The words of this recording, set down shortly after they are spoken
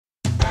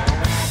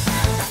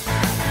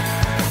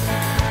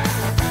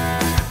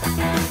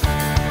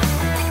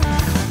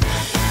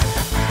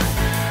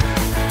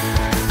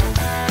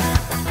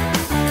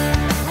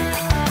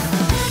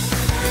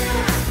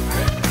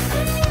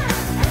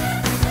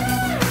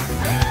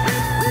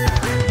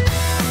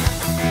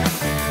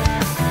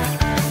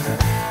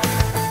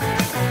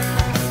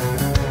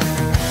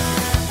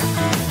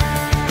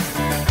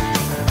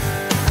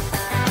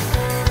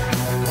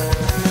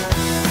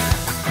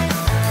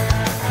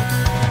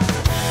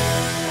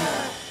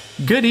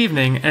Good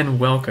evening and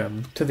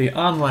welcome to the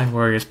Online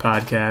Warriors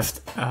podcast.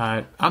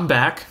 I'm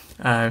back,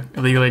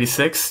 Illeagle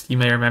 86. You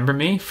may remember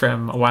me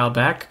from a while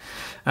back.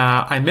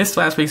 I missed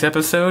last week's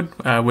episode,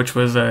 which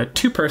was a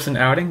two-person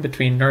outing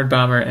between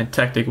Nerdbomber and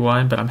Techtic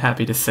 1, but I'm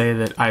happy to say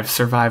that I've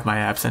survived my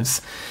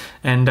absence.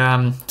 And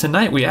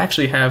tonight we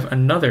actually have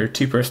another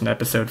two-person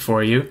episode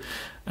for you.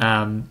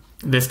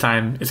 This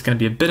time it's going to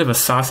be a bit of a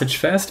sausage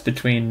fest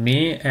between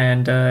me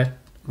and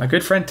my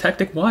good friend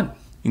Techtic 1.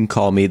 You can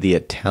call me the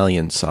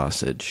Italian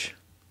sausage.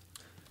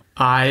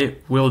 I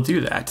will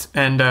do that.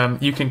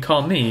 And you can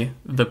call me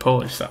the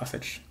Polish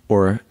sausage.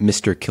 Or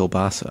Mr.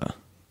 Kielbasa.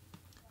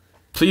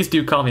 Please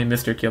do call me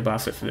Mr.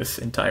 Kielbasa for this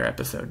entire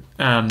episode.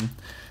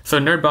 So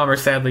Nerdbomber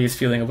sadly is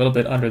feeling a little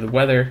bit under the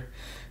weather.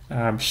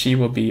 She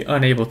will be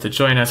unable to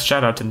join us.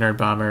 Shout out to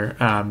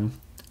Nerdbomber.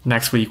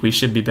 Next week we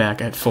should be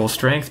back at full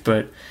strength.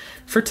 But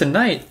for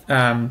tonight,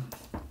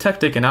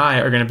 Techtic and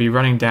I are going to be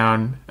running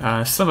down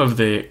some of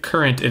the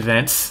current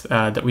events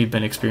that we've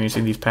been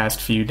experiencing these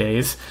past few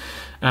days.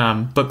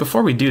 But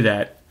before we do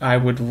that, I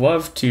would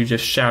love to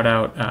just shout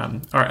out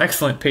our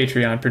excellent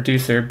Patreon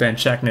producer, Ben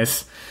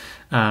Checkness.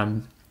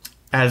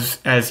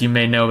 As you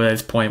may know at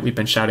this point, we've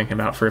been shouting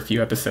him out for a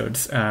few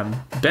episodes.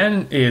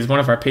 Ben is one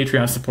of our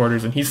Patreon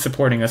supporters, and he's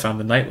supporting us on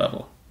the night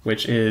level,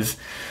 which is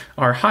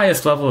our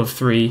highest level of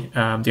 3,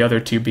 the other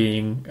two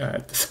being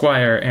the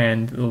Squire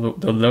and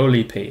the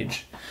lowly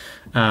page.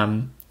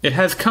 It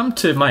has come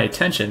to my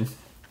attention,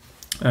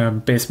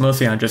 based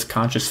mostly on just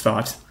conscious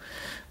thought,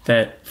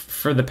 that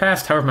for the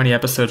past however many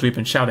episodes we've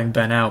been shouting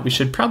Ben out, we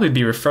should probably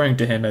be referring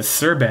to him as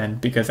Sir Ben,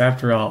 because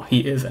after all,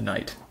 he is a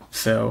knight.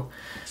 So,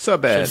 Sir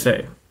Ben.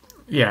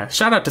 Yeah,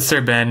 shout out to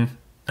Sir Ben,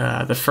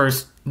 the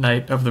first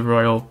knight of the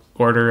Royal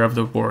Order of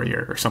the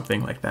Warrior, or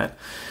something like that.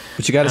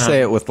 But you got to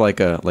say it with like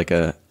an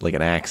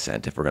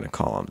accent if we're going to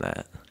call him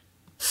that.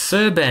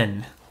 Sir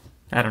Ben.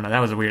 I don't know. That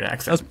was a weird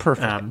accent. That was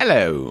perfect.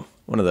 Hello.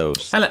 One of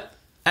those.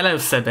 Hello,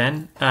 Sir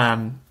Ben.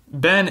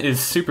 Ben is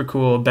super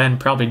cool. Ben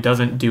probably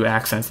doesn't do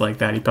accents like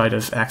that. He probably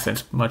does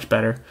accents much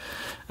better.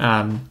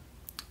 And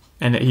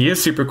he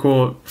is super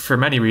cool for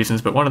many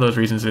reasons, but one of those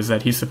reasons is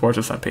that he supports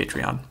us on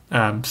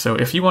Patreon. So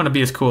if you want to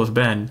be as cool as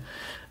Ben,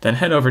 then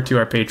head over to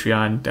our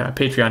Patreon,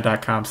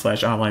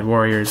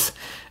 patreon.com/OnlineWarriors,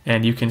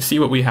 and you can see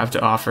what we have to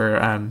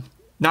offer.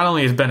 Not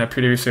only is Ben a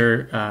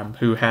producer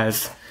who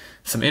has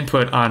some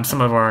input on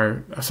some of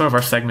our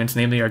segments,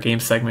 namely our game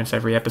segments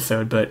every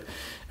episode, but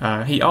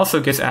he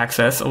also gets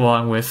access,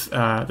 along with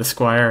the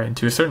Squire and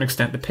to a certain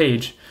extent the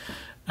Page.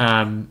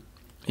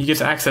 He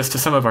gets access to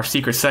some of our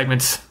secret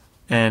segments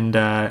and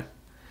our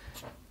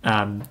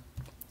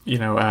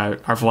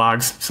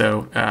vlogs.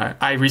 So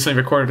I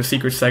recently recorded a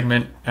secret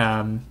segment,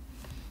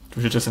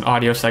 which is just an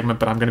audio segment,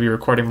 but I'm going to be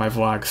recording my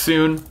vlog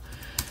soon.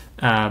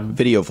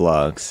 Video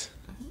vlogs.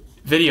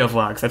 Video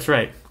vlogs, that's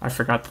right. I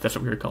forgot that's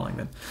what we were calling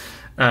them.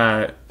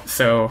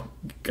 So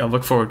I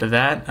look forward to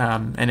that.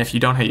 And if you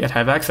don't yet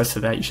have access to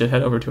that, you should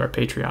head over to our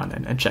Patreon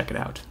and check it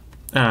out.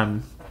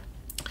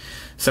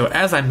 So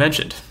as I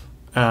mentioned,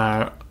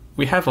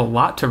 we have a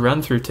lot to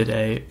run through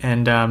today,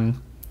 and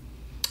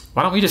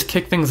why don't we just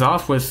kick things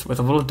off with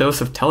a little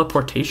dose of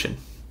teleportation?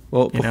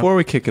 Well, before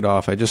we kick it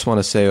off, I just want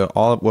to say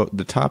all of what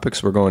the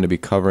topics we're going to be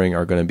covering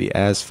are going to be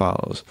as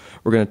follows.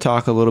 We're going to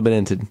talk a little bit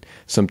into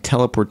some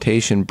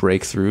teleportation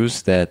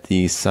breakthroughs that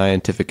the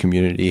scientific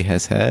community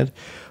has had.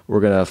 We're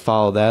going to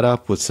follow that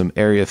up with some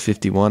Area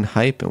 51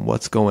 hype and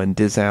what's going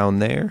down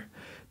there.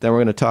 Then we're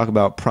going to talk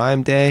about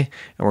Primeday,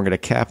 and we're going to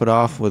cap it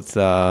off with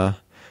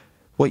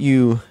what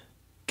you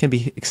can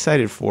be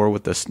excited for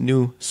with this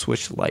new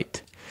Switch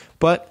Lite.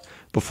 But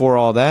before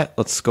all that,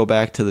 let's go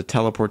back to the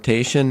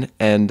teleportation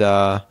and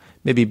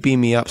maybe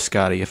beam me up,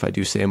 Scotty, if I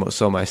do say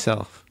so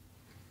myself.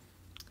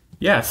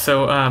 Yeah.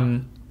 So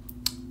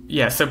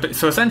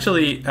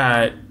essentially,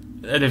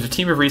 there's a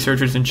team of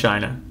researchers in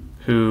China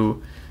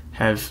who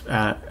have,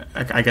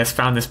 I guess,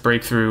 found this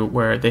breakthrough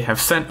where they have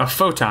sent a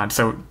photon.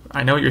 So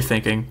I know what you're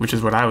thinking, which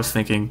is what I was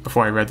thinking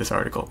before I read this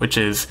article, which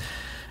is,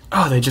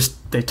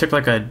 they took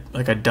like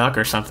a duck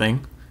or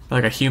something,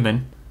 like a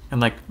human, and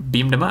like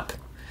beamed him up.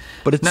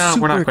 But it's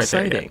super we're not quite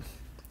exciting. There yet.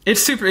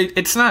 It's super.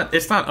 It's not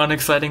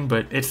unexciting,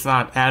 but it's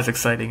not as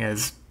exciting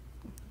as.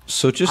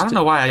 So I don't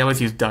know why I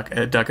always use duck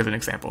as an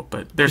example,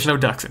 but there's no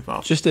ducks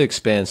involved. Just to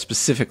expand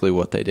specifically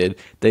what they did,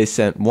 they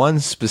sent one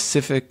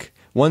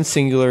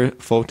singular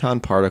photon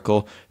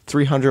particle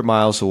 300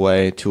 miles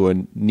away to a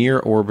near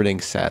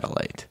orbiting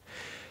satellite.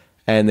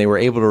 And they were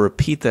able to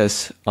repeat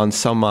this on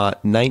some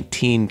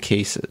 19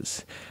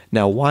 cases.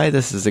 Now, why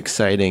this is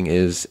exciting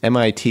is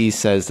MIT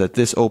says that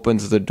this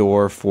opens the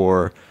door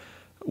for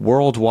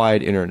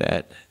worldwide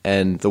internet,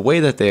 and the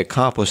way that they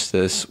accomplished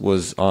this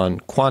was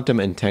on quantum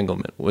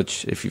entanglement,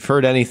 which, if you've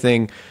heard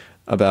anything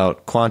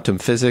about quantum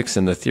physics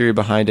and the theory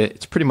behind it,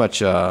 it's pretty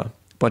much a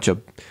bunch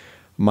of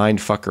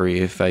mindfuckery,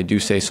 if I do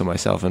say so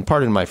myself, and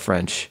pardon my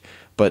French,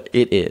 but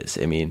it is.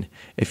 I mean,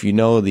 if you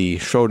know the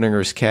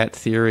Schrodinger's cat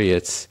theory,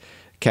 it's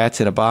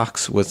cats in a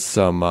box with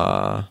some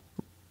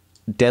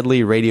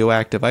deadly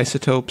radioactive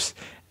isotopes,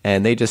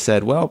 and they just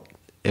said, well,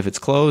 If it's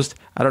closed,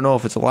 I don't know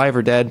if it's alive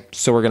or dead,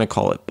 so we're going to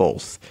call it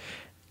both.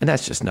 And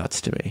that's just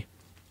nuts to me.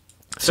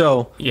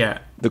 So yeah,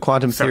 the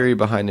quantum theory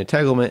behind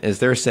entanglement is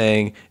they're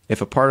saying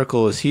if a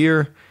particle is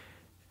here,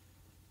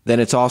 then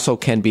it's also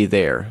can be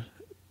there,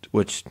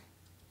 which,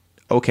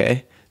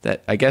 okay,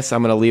 that I guess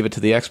I'm going to leave it to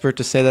the expert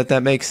to say that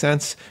that makes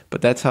sense,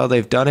 but that's how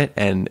they've done it,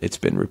 and it's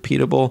been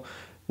repeatable,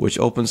 which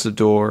opens the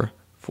door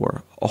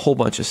for a whole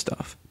bunch of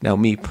stuff. Now,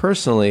 me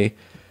personally,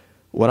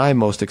 what I'm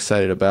most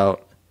excited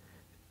about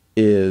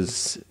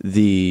is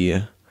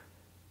the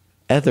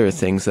other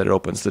things that it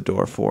opens the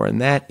door for, and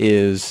that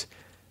is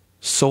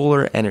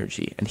solar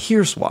energy. And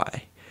here's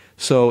why.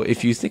 So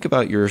if you think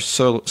about your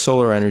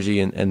solar energy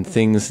and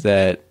things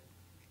that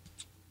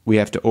we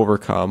have to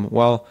overcome,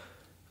 well,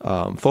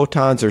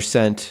 photons are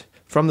sent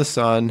from the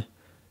sun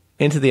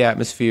into the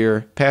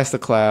atmosphere, past the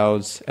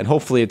clouds, and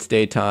hopefully it's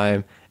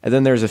daytime, and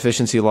then there's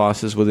efficiency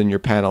losses within your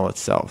panel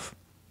itself.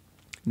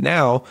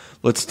 Now,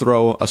 let's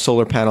throw a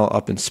solar panel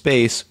up in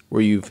space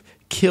where you've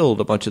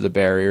killed a bunch of the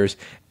barriers,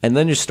 and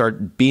then just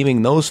start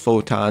beaming those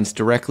photons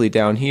directly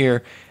down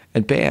here,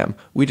 and bam,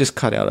 we just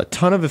cut out a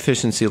ton of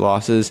efficiency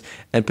losses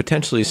and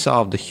potentially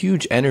solved a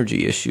huge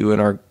energy issue in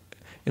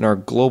our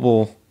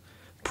global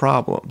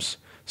problems.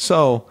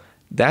 So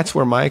that's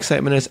where my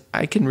excitement is.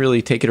 I can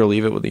really take it or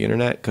leave it with the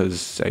internet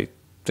because I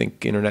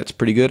think internet's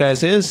pretty good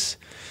as is.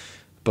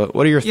 But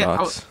what are your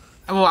thoughts?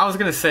 I was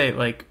going to say,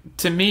 like,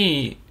 to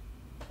me,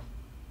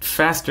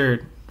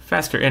 faster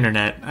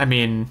internet, I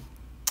mean,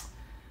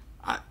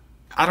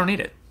 I don't need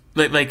it.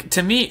 Like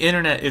to me,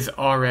 internet is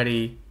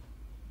already,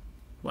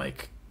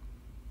 like,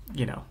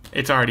 you know,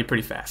 it's already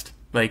pretty fast.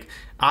 Like,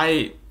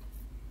 I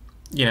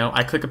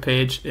click a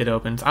page, it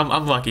opens.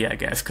 I'm lucky, I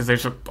guess, because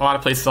there's a lot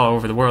of places all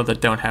over the world that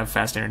don't have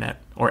fast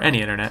internet or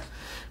any internet.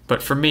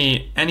 But for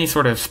me, any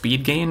sort of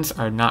speed gains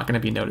are not going to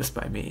be noticed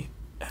by me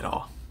at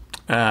all.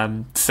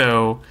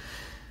 So,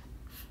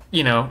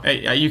 you know,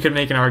 you could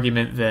make an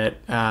argument that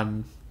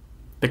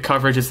the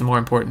coverage is the more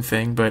important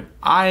thing, but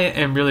I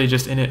am really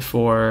just in it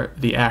for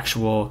the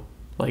actual,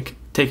 like,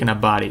 taking a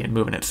body and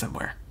moving it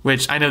somewhere,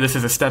 which I know this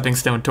is a stepping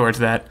stone towards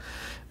that.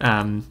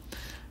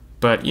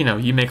 But, you know,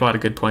 you make a lot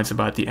of good points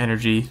about the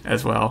energy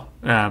as well.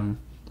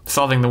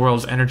 Solving the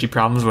world's energy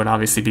problems would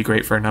obviously be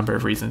great for a number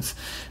of reasons,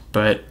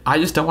 but I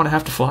just don't want to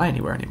have to fly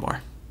anywhere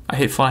anymore. I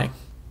hate flying.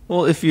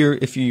 Well, if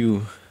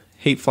you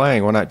hate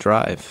flying, why not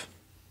drive?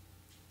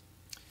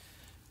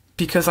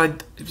 Because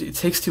it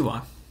takes too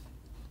long.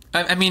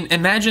 I mean,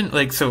 imagine,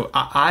 like, so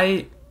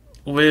I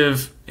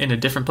live in a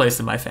different place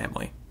than my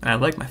family, and I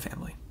like my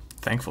family,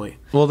 thankfully.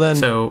 Well, then,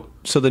 so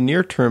the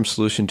near-term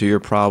solution to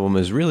your problem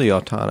is really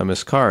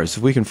autonomous cars.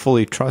 If we can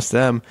fully trust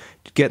them,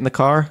 get in the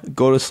car,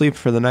 go to sleep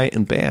for the night,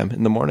 and bam,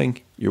 in the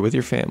morning, you're with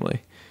your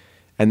family.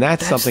 And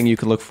that's something you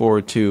can look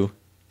forward to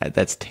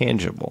that's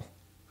tangible.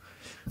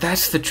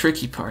 That's the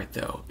tricky part,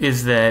 though,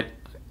 is that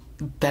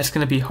that's going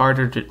to be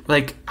harder to,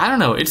 like, I don't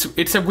know,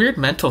 it's a weird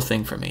mental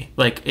thing for me.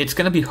 Like, it's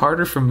going to be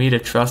harder for me to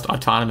trust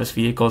autonomous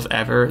vehicles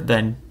ever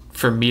than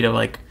for me to,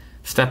 like,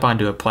 step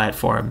onto a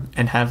platform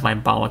and have my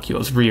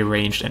molecules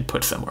rearranged and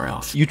put somewhere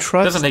else. It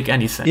doesn't make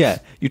any sense. Yeah,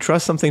 you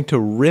trust something to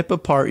rip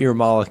apart your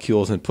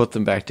molecules and put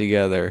them back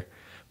together,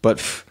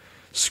 but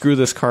screw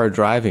this car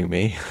driving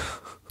me.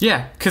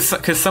 Yeah,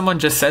 because someone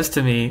just says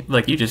to me,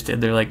 like you just did,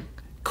 they're like,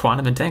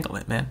 quantum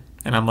entanglement, man.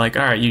 And I'm like,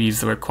 all right, you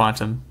use the word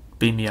quantum,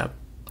 beam me up.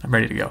 I'm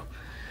ready to go.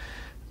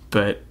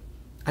 But,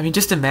 I mean,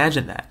 just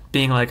imagine that.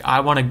 Being like,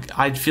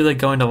 I feel like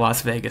going to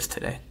Las Vegas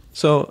today.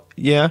 So,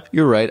 yeah,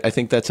 you're right. I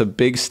think that's a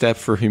big step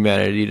for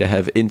humanity to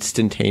have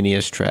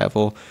instantaneous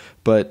travel.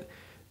 But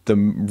the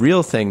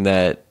real thing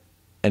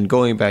and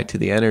going back to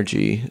the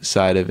energy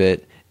side of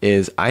it,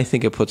 is I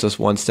think it puts us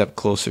one step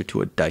closer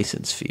to a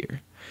Dyson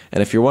sphere.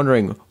 And if you're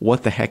wondering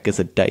what the heck is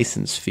a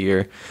Dyson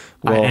sphere,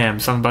 well, I am,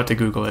 so I'm about to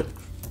Google it.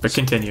 But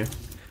continue.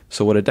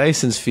 So what a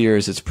Dyson sphere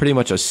is, it's pretty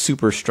much a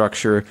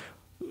superstructure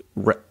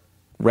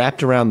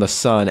wrapped around the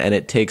sun, and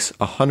it takes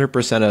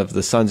 100% of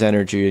the sun's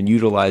energy and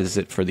utilizes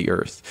it for the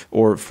Earth,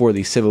 or for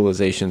the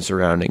civilization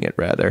surrounding it,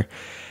 rather.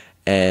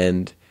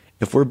 And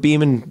if we're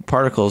beaming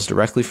particles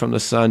directly from the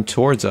sun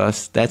towards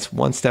us, that's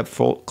one step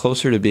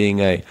closer to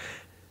being a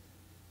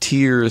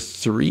Tier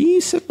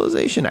 3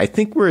 civilization. I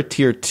think we're a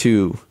Tier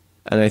 2,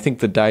 and I think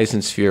the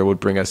Dyson sphere would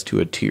bring us to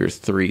a Tier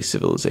 3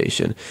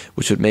 civilization,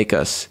 which would make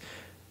us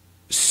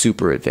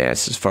super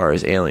advanced as far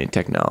as alien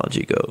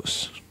technology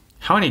goes.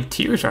 How many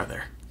tiers are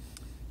there?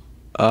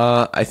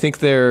 I think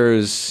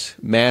there's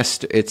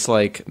it's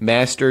like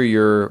master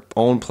your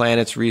own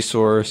planet's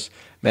resource,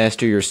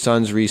 master your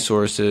sun's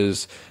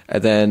resources,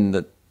 and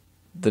then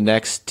the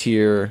next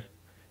tier,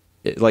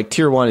 like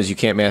tier 1 is you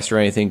can't master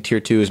anything, tier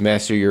 2 is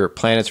master your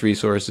planet's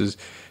resources,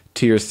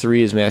 tier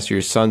 3 is master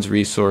your sun's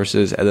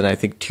resources, and then I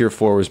think tier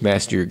 4 was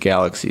master your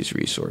galaxy's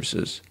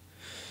resources.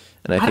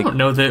 And I don't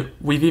know that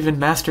we've even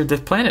mastered the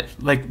planet.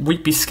 Like,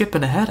 we'd be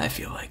skipping ahead, I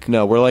feel like.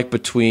 No, we're like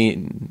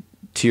between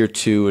tier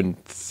 2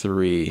 and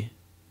 3.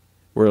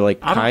 We're like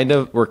kind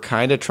of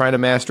trying to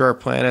master our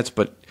planets,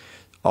 but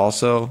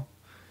also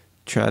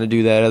trying to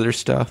do that other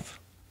stuff.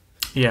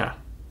 Yeah.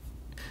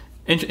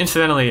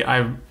 Incidentally,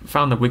 I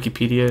found the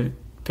Wikipedia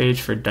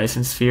page for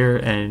Dyson Sphere,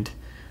 and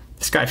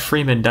this guy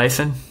Freeman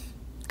Dyson,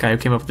 guy who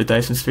came up with the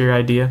Dyson Sphere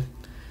idea,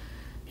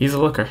 he's a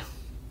looker.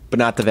 But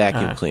not the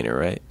vacuum cleaner,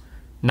 right?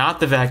 Not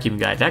the vacuum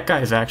guy. That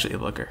guy is actually a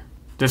looker.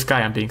 This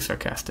guy, I'm being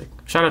sarcastic.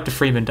 Shout out to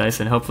Freeman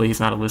Dyson. Hopefully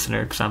he's not a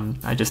listener, because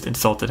I just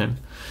insulted him.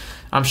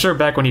 I'm sure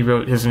back when he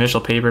wrote his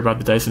initial paper about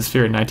the Dyson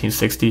Sphere in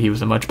 1960, he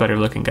was a much better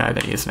looking guy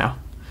than he is now.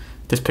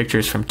 This picture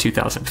is from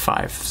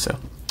 2005, so...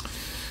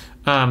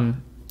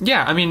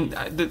 yeah, I mean,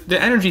 the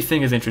energy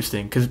thing is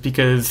interesting,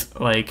 because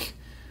like,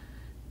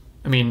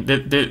 I mean,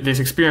 this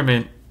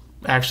experiment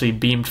actually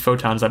beamed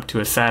photons up to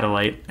a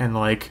satellite, and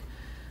like,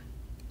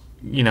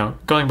 you know,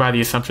 going by the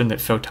assumption that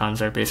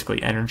photons are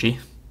basically energy,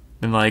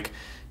 then like,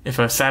 if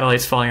a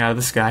satellite's falling out of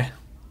the sky,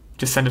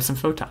 just send it some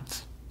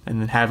photons,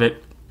 and then have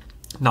it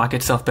knock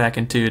itself back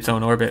into its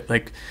own orbit.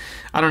 Like,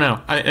 I don't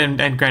know,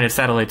 and granted,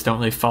 satellites don't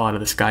really fall out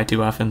of the sky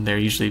too often. They're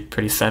usually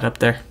pretty set up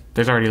there.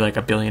 There's already like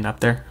a billion up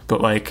there,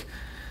 but like,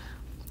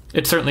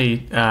 it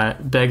certainly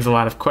begs a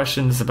lot of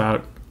questions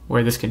about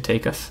where this can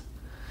take us.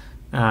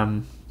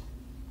 I'm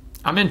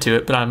into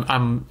it, but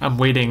I'm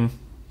waiting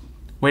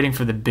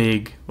for the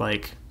big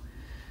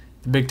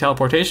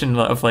teleportation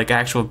of like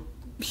actual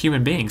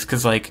human beings.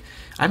 Because like,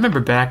 I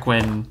remember back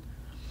when,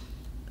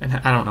 and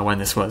I don't know when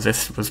this was.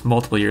 This was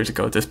multiple years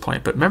ago at this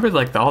point. But remember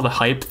like all the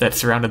hype that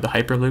surrounded the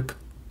Hyperloop?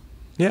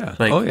 Yeah.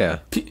 Like, oh yeah.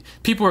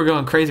 People were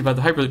going crazy about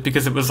the Hyperloop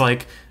because it was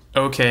like,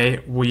 okay,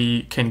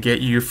 we can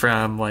get you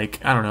from like,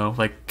 I don't know,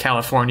 like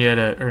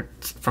California or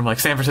from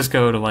like San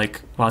Francisco to like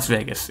Las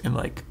Vegas in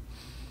like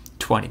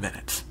 20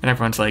 minutes. And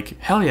everyone's like,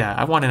 hell yeah,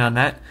 I want in on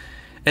that.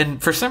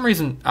 And for some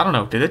reason, I don't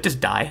know, did it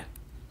just die?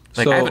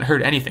 Like, I haven't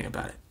heard anything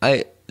about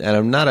it.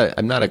 I'm not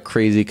a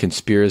crazy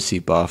conspiracy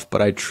buff, but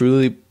I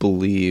truly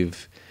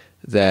believe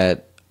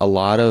that a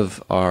lot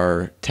of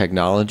our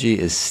technology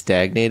is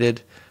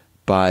stagnated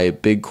by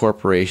big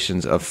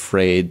corporations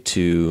afraid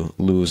to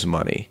lose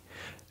money.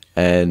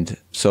 And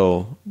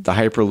so the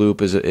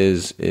Hyperloop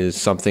is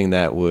something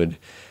that would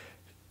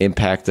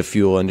impact the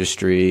fuel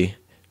industry.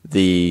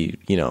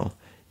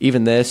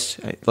 Even this,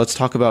 let's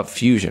talk about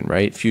fusion,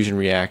 right? Fusion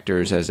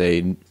reactors as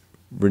a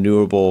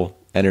renewable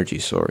energy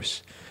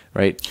source,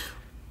 right?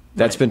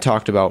 That's been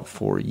talked about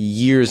for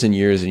years and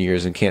years and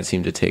years and can't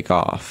seem to take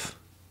off.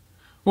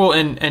 Well,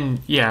 and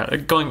yeah,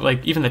 going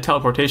like even the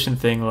teleportation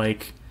thing,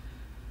 like,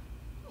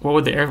 what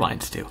would the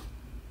airlines do?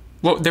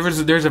 Well,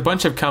 there's a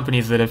bunch of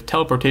companies that if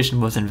teleportation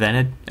was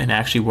invented and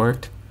actually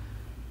worked,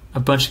 a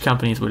bunch of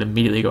companies would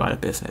immediately go out of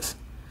business.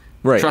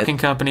 Right. Trucking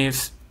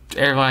companies,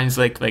 airlines,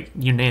 like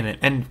you name it.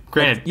 And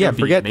granted, yeah,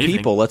 forget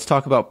people. Let's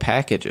talk about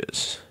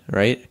packages,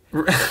 right?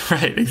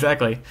 Right,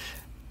 exactly.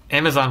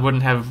 Amazon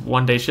wouldn't have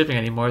 1 day shipping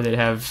anymore. They'd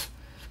have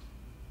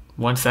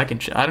 1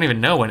 second. I don't even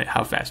know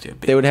how fast it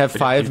would be. They would have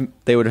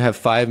They would have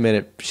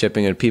 5-minute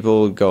shipping, and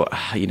people would go,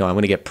 I'm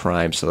going to get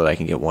Prime so that I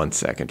can get 1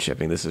 second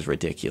shipping. This is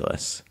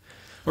ridiculous.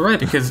 Well, right,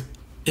 because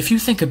if you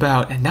think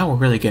about, and now we're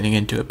really getting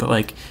into it, but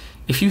like,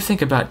 if you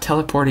think about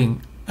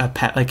teleporting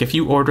like if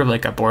you order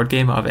like a board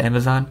game off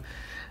Amazon,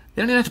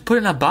 they don't even have to put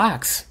it in a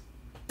box.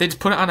 They just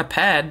put it on a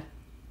pad,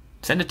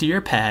 send it to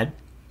your pad.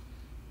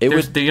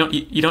 You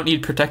don't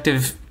need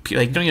protective,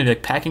 like you don't need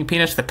like packing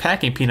peanuts. The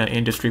packing peanut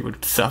industry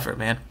would suffer,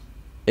 man.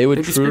 It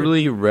would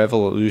truly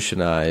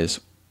revolutionize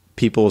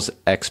people's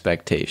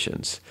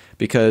expectations.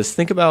 Because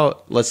think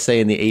about, let's say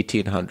in the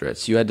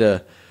 1800s,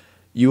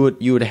 you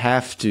would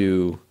have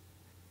to,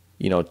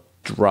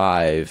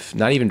 drive,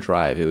 not even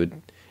drive.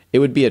 It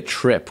would be a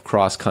trip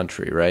cross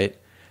country, right?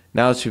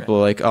 Now it's people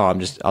are like, I'll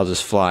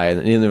just fly,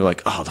 and then they're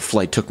like, the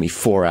flight took me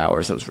 4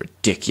 hours. That was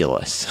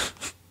ridiculous.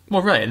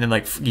 Well, right, and then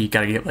like you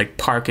gotta get like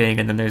parking,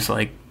 and then there's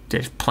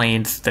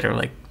planes that are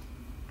like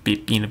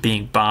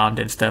being bombed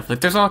and stuff.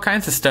 Like there's all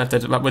kinds of stuff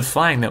that's with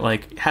flying that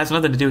like has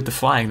nothing to do with the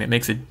flying that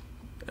makes it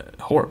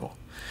horrible.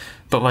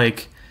 But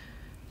like,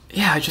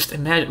 yeah, I just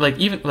imagine like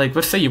even like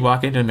let's say you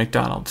walk into a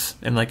McDonald's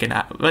and like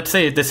let's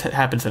say this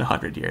happens in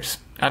 100 years.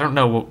 I don't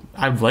know.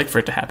 I would like for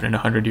it to happen in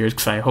 100 years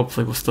because I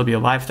hopefully will still be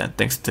alive then,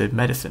 thanks to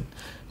medicine.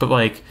 But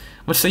like,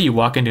 let's say you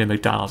walk into a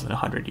McDonald's in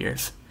 100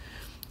 years,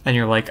 and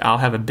you're like, I'll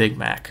have a Big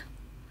Mac.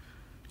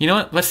 You know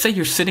what? Let's say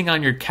you're sitting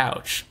on your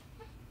couch,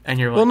 and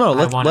you're like,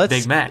 I want a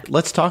Big Mac.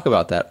 Let's talk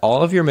about that.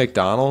 All of your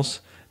McDonald's,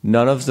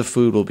 none of the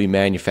food will be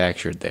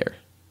manufactured there.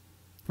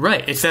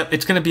 Right. It's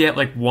going to be at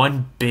like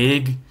one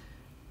big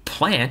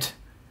plant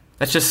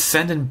that's just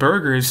sending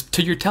burgers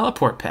to your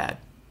teleport pad.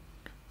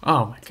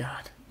 Oh my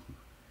god.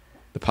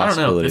 The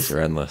possibilities are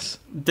endless.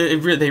 They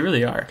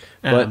really are.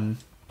 But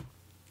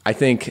I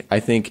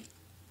think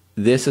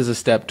this is a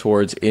step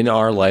towards, in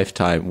our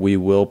lifetime, we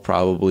will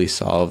probably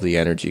solve the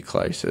energy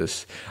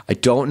crisis. I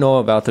don't know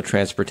about the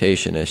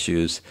transportation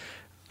issues.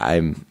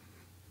 I'm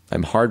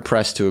hard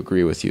pressed to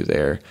agree with you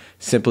there,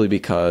 simply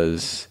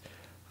because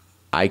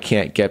I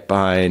can't get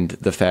behind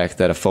the fact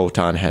that a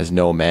photon has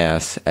no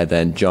mass and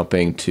then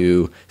jumping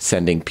to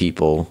sending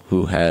people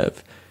who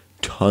have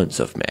tons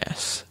of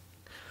mass.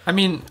 I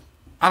mean,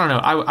 I don't know.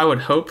 I would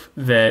hope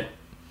that,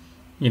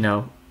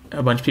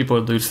 a bunch of people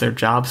would lose their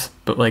jobs,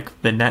 but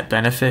like the net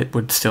benefit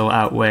would still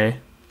outweigh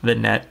the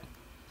net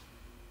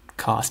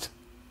cost.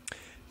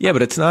 Yeah,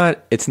 but it's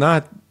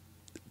not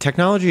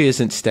technology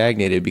isn't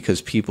stagnated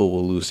because people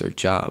will lose their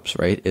jobs,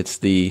 right? It's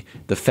the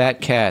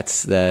fat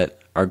cats that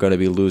are going to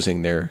be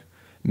losing their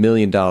 $1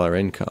 million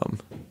income.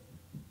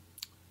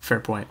 Fair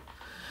point.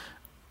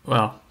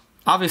 Well,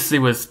 obviously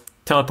with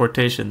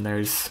teleportation,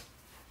 there's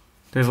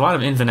a lot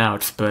of ins and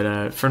outs,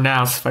 but for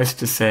now, suffice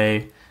to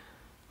say,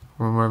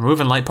 we're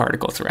moving light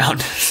particles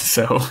around.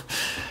 So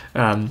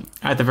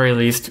at the very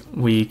least,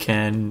 we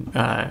can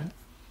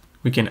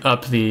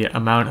up the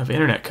amount of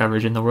internet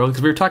coverage in the world,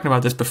 because we were talking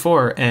about this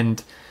before,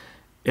 and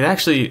it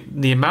actually,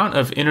 the amount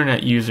of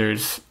internet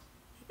users,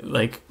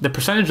 like the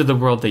percentage of the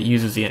world that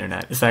uses the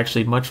internet is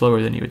actually much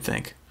lower than you would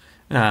think.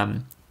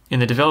 In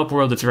the developed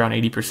world, it's around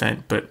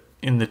 80%, but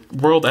in the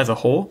world as a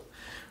whole,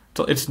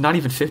 it's not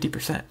even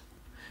 50%.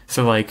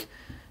 So like,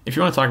 if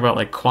you want to talk about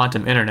like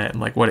quantum internet and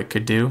like what it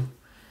could do,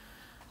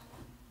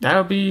 that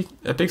would be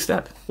a big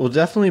step. We'll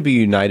definitely be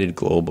united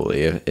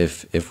globally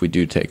if we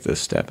do take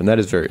this step, and that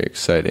is very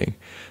exciting.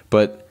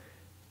 But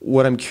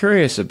what I'm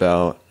curious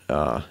about,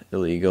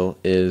 Illeagle,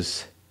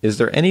 is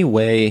there any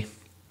way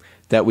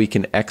that we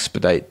can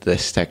expedite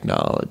this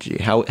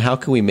technology? How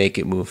can we make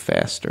it move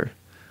faster?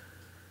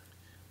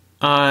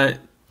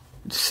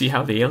 See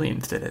how the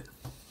aliens did it.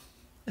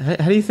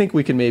 How do you think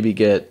we can maybe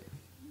get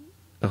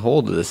a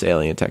hold of this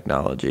alien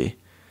technology?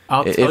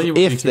 I'll tell you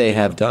if they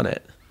have done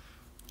it.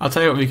 I'll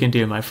tell you what we can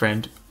do, my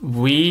friend.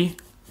 We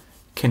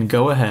can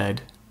go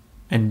ahead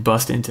and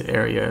bust into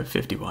Area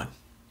 51.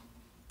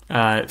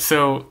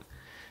 So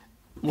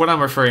what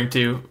I'm referring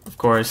to, of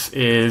course,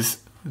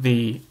 is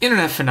the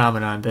internet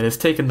phenomenon that has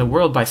taken the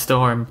world by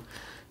storm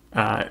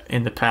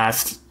in the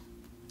past,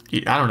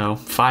 I don't know,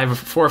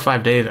 4 or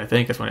 5 days, I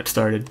think, is when it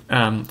started.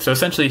 So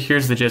essentially,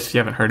 here's the gist if you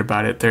haven't heard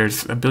about it.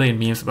 There's a billion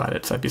memes about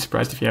it, so I'd be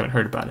surprised if you haven't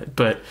heard about it.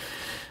 But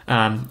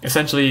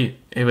essentially,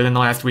 within the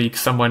last week,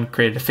 someone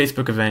created a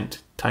Facebook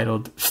event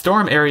titled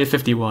Storm Area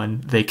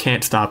 51, They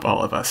Can't Stop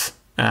All of Us.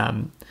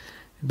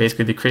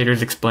 Basically, the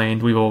creators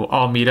explained, we will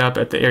all meet up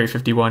at the Area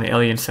 51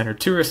 Alien Center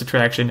tourist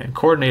attraction and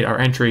coordinate our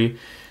entry.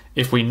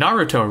 If we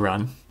Naruto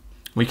run,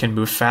 we can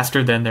move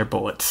faster than their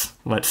bullets.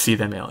 Let's see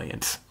them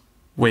aliens.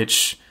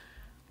 Which,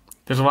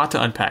 there's a lot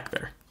to unpack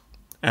there.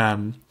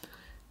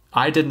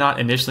 I did not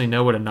initially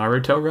know what a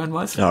Naruto run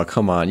was. Oh,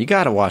 come on. You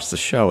got to watch the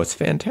show. It's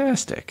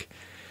fantastic.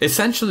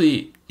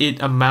 Essentially,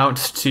 it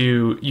amounts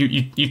to,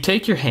 you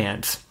take your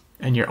hands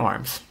and your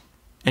arms,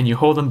 and you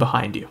hold them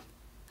behind you,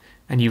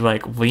 and you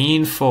like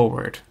lean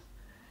forward.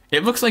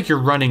 It looks like you're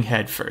running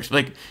head first.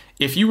 Like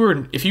if you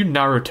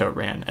Naruto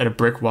ran at a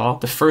brick wall,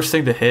 the first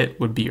thing to hit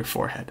would be your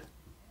forehead.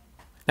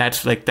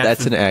 That's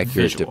an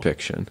accurate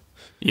depiction.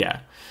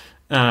 Yeah.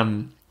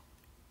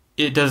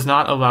 It does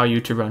not allow you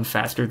to run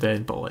faster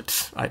than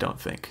bullets, I don't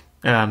think.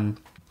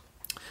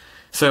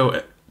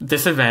 So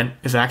this event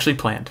is actually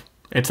planned.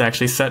 It's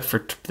actually set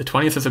for the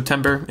 20th of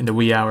September in the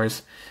wee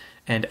hours.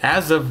 And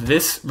as of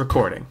this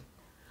recording,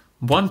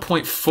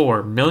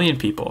 1.4 million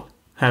people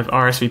have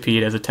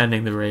RSVP'd as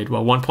attending the raid,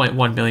 while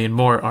 1.1 million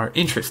more are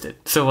interested.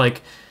 So,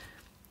 like,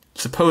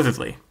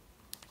 supposedly,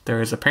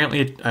 there is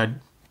apparently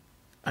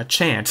a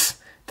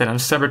chance that on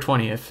December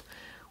 20th,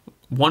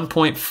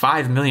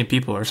 1.5 million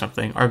people or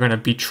something are going to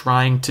be are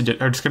just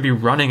going to be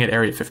running at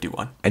Area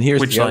 51. And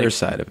here's the other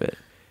side of it.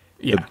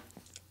 Yeah.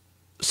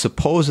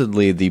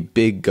 Supposedly, the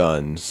big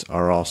guns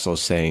are also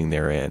saying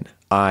they're in,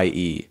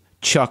 i.e.,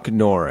 Chuck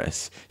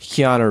Norris,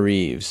 Keanu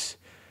Reeves,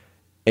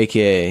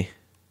 a.k.a.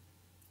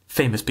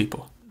 famous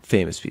people.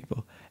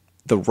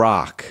 The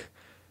Rock,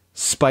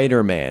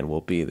 Spider-Man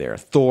will be there.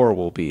 Thor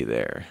will be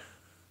there.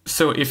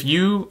 So if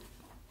you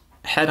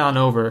head on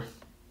over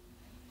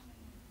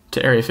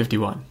to Area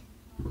 51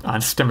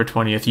 on September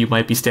 20th, you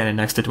might be standing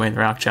next to Dwayne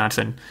 "The Rock"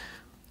 Johnson.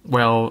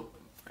 Well,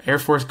 Air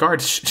Force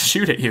guards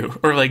shoot at you.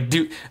 Or, like,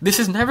 this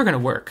is never going to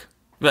work.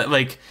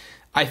 Like,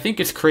 I think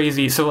it's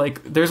crazy. So,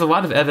 like, there's a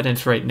lot of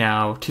evidence right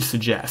now to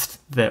suggest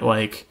that,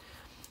 like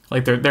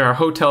there are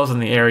hotels in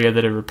the area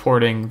that are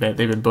reporting that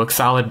they've been booked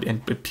solid,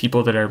 and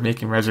people that are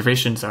making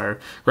reservations are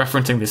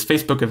referencing this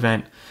Facebook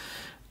event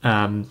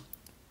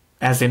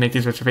as they make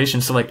these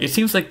reservations. So, like, it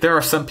seems like there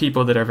are some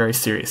people that are very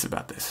serious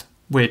about this,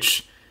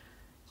 which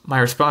my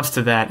response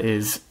to that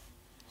is,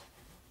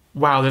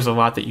 wow, there's a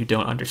lot that you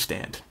don't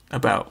understand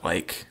about,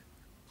 like,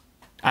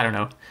 I don't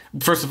know.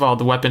 First of all,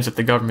 the weapons that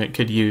the government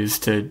could use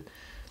to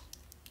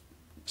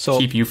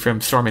keep you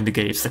from storming the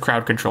gates, the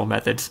crowd control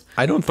methods.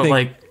 I don't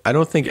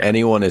think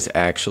anyone is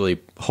actually,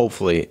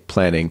 hopefully,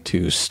 planning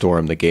to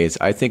storm the gates.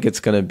 I think it's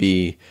going to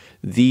be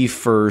the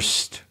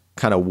first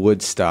kind of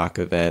Woodstock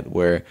event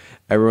where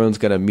everyone's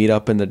going to meet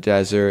up in the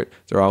desert.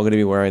 They're all going to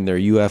be wearing their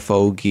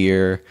UFO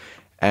gear,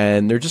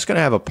 and they're just going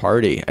to have a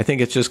party. I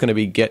think it's just going to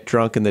be get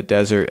drunk in the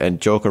desert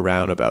and joke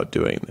around about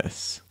doing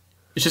this.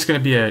 It's just going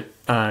to be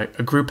a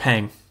group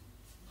hang.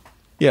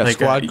 Yeah, like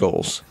squad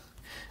goals.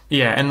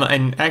 Yeah,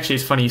 and actually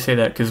it's funny you say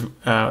that, because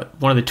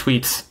one of the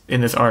tweets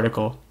in this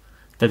article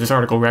that this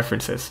article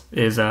references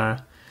is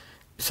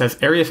says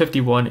Area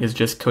 51 is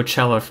just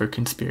Coachella for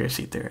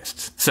conspiracy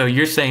theorists. So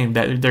you're saying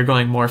that they're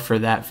going more for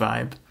that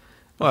vibe.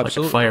 Oh, like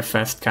absolutely. a Fyre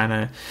Fest kind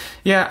of.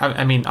 Yeah,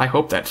 I mean, I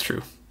hope that's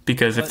true.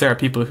 Because if there are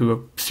people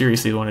who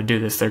seriously want to do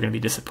this, they're going to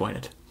be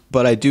disappointed.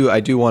 But I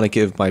do want to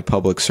give my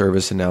public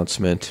service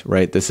announcement,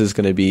 right? This is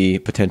going to be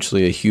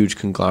potentially a huge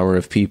conglomerate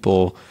of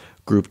people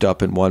grouped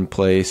up in one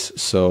place.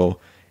 So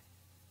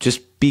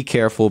just be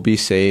careful, be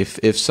safe.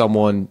 If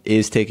someone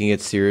is taking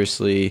it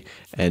seriously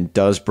and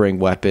does bring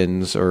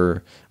weapons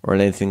or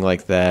anything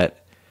like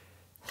that,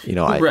 you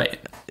know, right.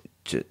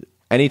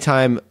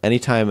 Anytime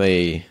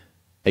a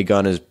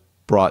gun is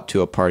brought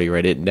to a party,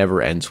 right, it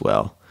never ends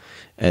well.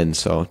 And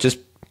so just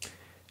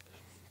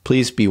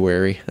please be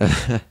wary.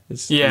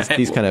 These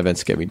kind of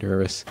events get me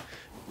nervous.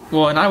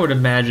 Well, and I would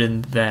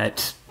imagine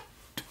that,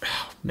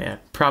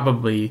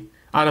 probably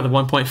out of the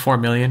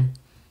 1.4 million,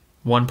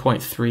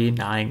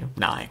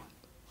 1.399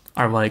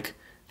 are like,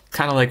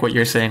 kind of like what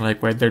you're saying,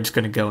 like where they're just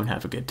going to go and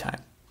have a good time.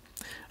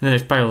 And then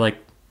there's probably like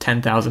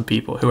 10,000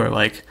 people who are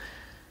like,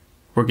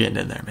 we're getting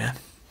in there, man.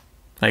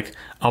 Like,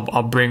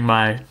 I'll bring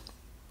my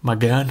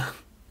gun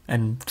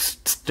and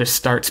just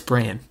start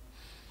spraying.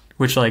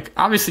 Which, like,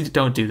 obviously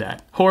don't do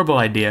that. Horrible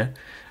idea.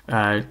 Here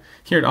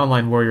at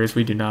OnlineWarriors,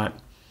 we do not,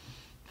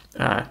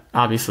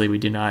 obviously we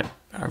do not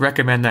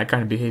recommend that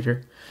kind of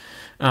behavior.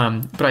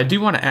 But I do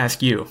want to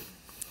ask you,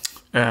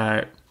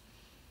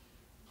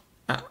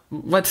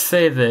 let's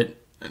say that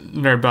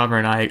Nerdbomber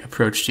and I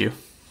approached you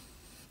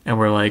and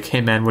we're like,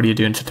 hey man, what are you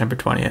doing September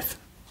 20th?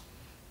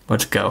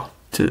 Let's go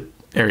to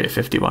Area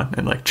 51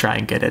 and like try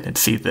and get it and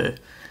see the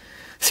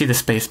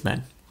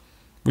spacemen.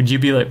 Would you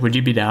be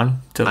down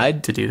to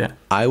do that?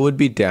 I would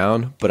be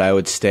down, but I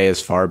would stay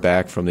as far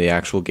back from the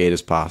actual gate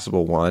as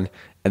possible, one.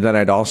 And then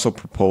I'd also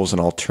propose an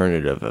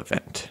alternative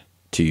event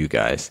to you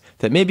guys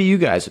that maybe you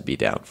guys would be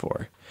down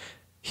for.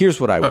 Here's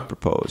what I would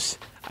propose.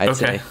 I'd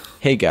say,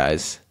 hey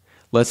guys,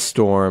 let's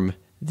storm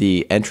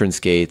the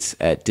entrance gates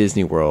at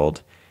Disney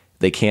World.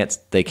 They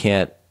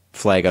can't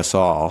flag us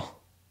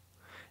all.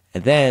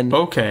 And then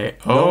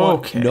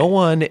no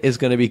one is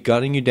going to be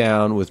gunning you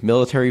down with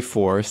military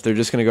force. They're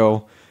just going to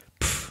go,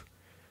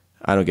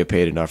 I don't get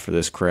paid enough for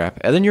this crap.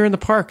 And then you're in the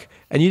park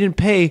and you didn't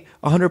pay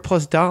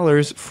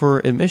 $100+ for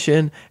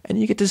admission and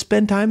you get to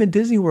spend time in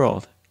Disney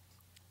World.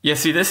 Yeah,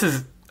 see, this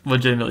is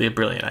legitimately a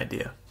brilliant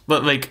idea.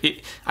 But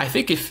like, I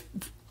think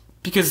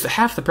because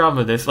half the problem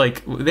with this,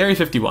 like, the Area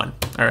 51,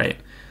 all right,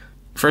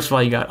 first of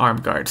all, you got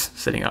armed guards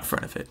sitting out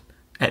front of it.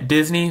 At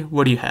Disney,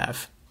 what do you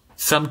have?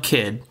 Some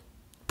kid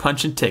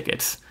punching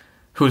tickets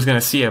who's going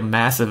to see a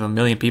massive 1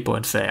 million people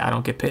and say, I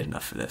don't get paid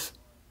enough for this.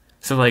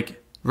 So,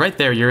 like, right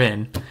there, you're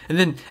in. And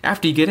then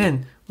after you get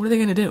in, what are they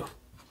going to do?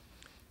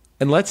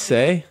 And let's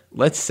say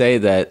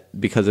that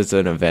because it's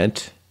an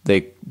event,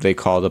 they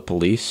call the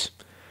police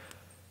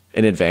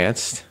in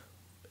advance.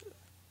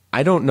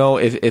 I don't know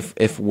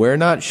if we're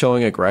not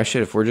showing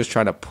aggression, if we're just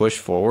trying to push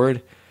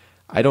forward,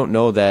 I don't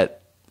know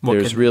that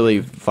there's really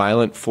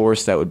violent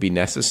force that would be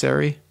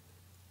necessary.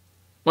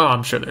 Well,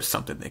 I'm sure there's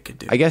something they could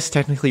do. I guess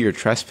technically you're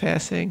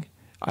trespassing.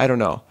 I don't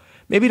know.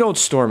 Maybe don't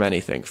storm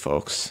anything,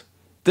 folks.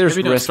 There's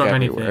risk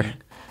everywhere.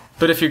 Anything.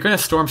 But if you're going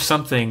to storm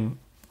something,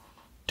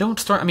 don't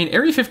storm. I mean,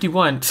 Area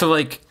 51. So,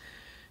 like,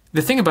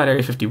 the thing about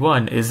Area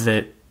 51 is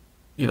that,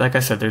 like I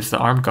said, there's the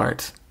armed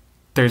guards.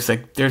 There's a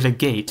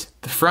gate,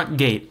 the front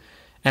gate.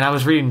 And I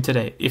was reading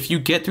today, if you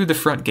get through the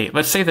front gate,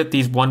 let's say that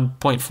these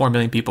 1.4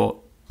 million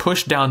people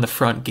push down the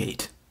front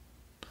gate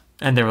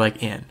and they're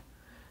like in.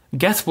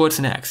 Guess what's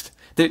next?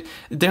 They're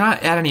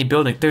not at any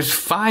building. There's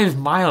 5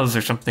 miles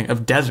or something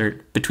of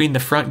desert between the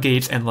front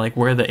gates and like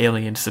where the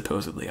aliens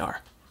supposedly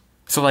are.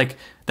 So like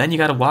then you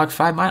got to walk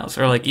 5 miles,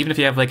 or like even if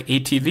you have like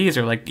ATVs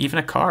or like even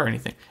a car or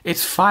anything,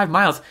 it's 5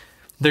 miles.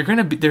 They're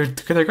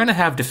gonna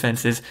have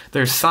defenses.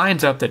 There's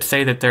signs up that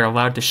say that they're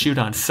allowed to shoot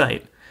on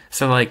sight.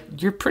 So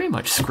like you're pretty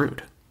much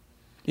screwed.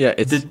 Yeah,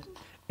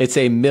 it's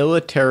a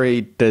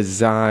military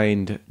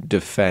designed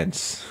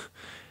defense.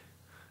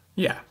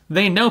 Yeah,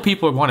 they know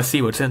people want to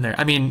see what's in there.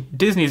 I mean,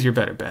 Disney's your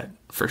better bet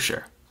for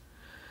sure.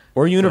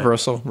 Or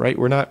Universal, right?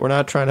 We're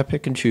not trying to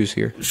pick and choose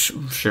here.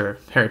 Sure,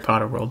 Harry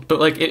Potter world. But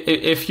like, I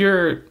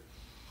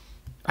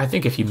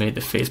think if you made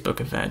the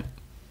Facebook event,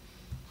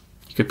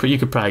 you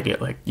could probably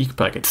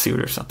get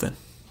sued or something.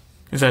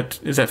 Is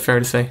that fair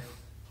to say?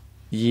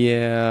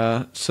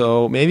 Yeah.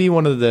 So maybe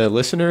one of the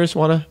listeners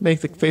want to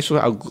make the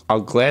Facebook.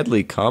 I'll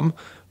gladly come,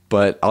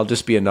 but I'll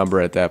just be a number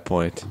at that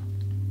point.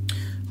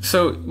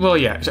 So, well,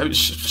 yeah.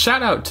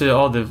 Shout out to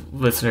all the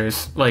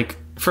listeners. Like,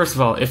 first of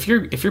all, if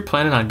you're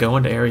planning on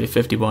going to Area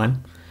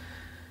 51,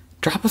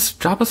 drop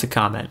us a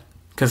comment,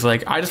 because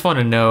like I just want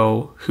to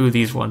know who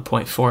these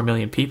 1.4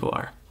 million people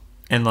are,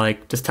 and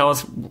like just tell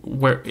us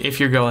where,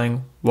 if you're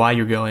going, why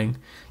you're going,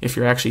 if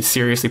you're actually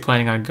seriously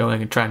planning on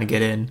going and trying to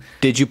get in.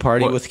 Did you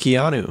party with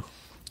Keanu?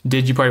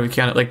 Did you party with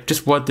Keanu? Like,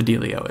 just what the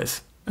dealio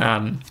is.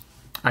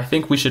 I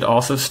think we should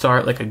also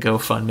start like a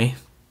GoFundMe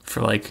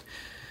for like,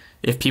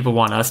 if people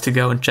want us to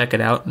go and check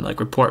it out and like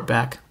report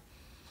back,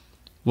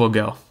 we'll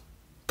go.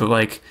 But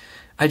like,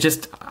 I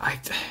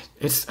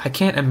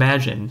can't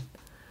imagine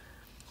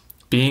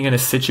being in a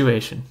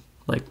situation,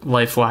 like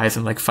life-wise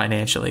and like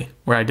financially,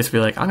 where I'd just be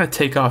like, I'm going to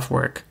take off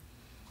work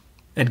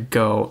and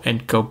go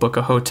book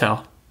a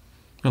hotel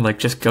and like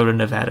just go to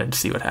Nevada and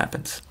see what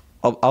happens.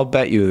 I'll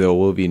bet you there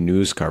will be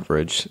news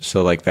coverage.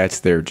 So like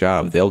that's their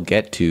job. They'll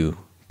get to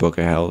book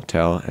a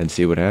hotel and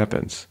see what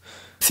happens.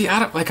 See, I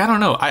don't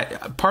know.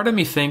 Part of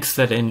me thinks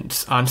that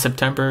on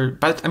September,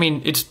 but I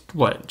mean, it's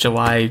what,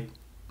 July,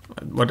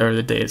 whatever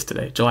the day is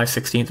today, July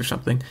 16th or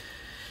something.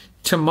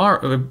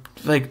 Tomorrow,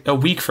 like a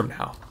week from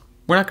now,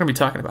 we're not going to be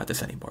talking about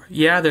this anymore.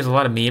 Yeah, there's a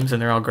lot of memes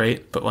and they're all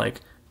great, but like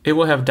it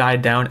will have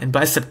died down, and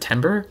by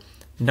September,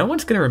 no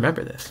one's going to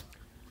remember this.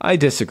 I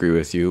disagree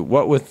with you.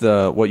 What with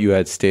what you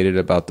had stated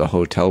about the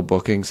hotel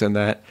bookings and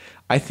that,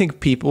 I think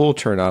people will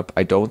turn up.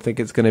 I don't think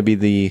it's going to be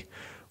the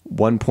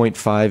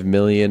 1.5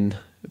 million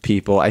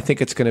people. I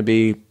think it's going to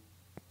be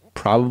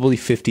probably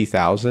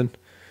 50,000.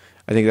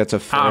 I think that's a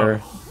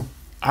fair.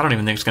 I don't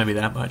even think it's going to be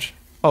that much.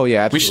 Oh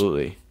yeah,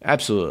 absolutely,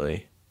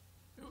 absolutely.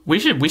 We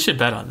should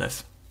bet on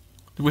this.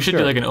 We should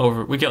do like an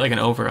over. We get like an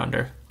over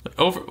under.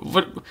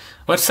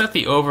 Let's set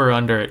the over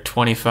under at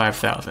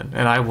 25,000,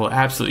 and I will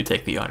absolutely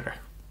take the under.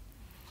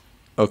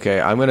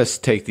 Okay, I'm going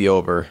to take the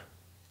over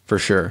for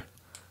sure.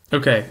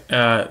 Okay,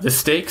 the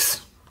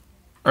stakes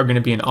are going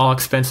to be an all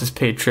expenses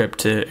paid trip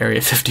to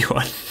Area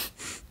 51.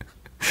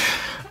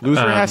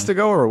 Loser has to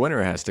go, or a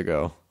winner has to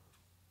go?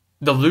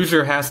 The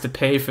loser has to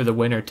pay for the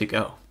winner to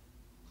go.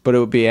 But it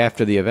would be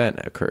after the event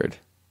occurred.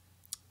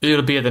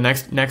 It'll be at the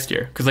next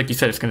year, because like you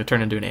said, it's going to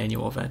turn into an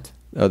annual event.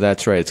 Oh,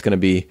 that's right. It's going to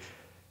be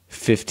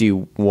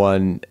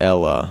 51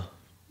 Ella.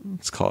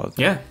 Let's call it.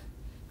 Yeah,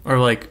 or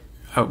like,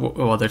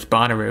 well, there's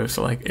Bonnaroo,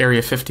 so like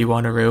Area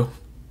 51aroo,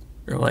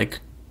 or like,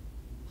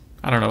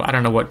 I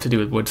don't know what to do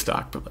with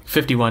Woodstock, but like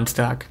 51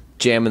 stock.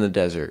 Jam in the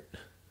desert.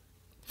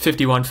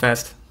 51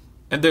 Fest,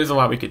 and there's a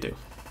lot we could do.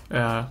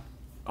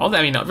 All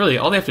they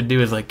have to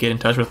do is like get in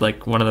touch with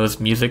like one of those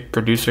music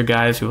producer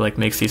guys who like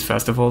makes these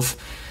festivals,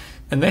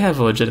 and they have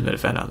a legitimate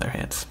event on their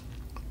hands.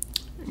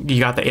 You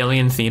got the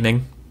alien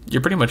theming.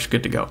 You're pretty much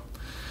good to go.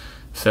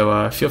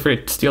 So feel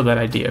free to steal that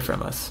idea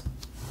from us.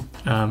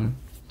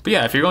 But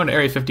yeah, if you're going to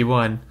Area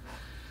 51,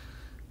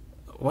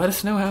 let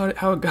us know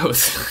how it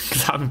goes,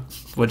 because I'm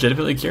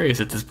legitimately curious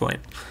at this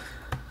point.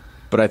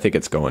 But I think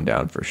it's going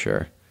down for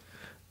sure.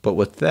 But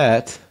with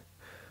that,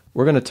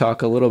 we're going to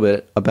talk a little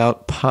bit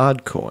about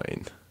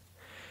Podcoin.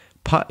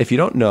 If you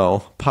don't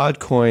know,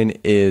 Podcoin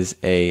is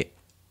a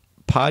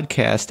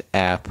podcast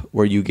app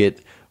where you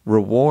get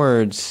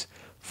rewards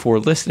for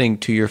listening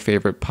to your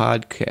favorite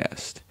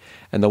podcast.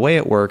 And the way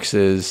it works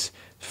is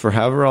for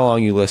however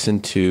long you listen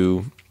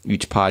to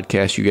each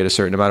podcast, you get a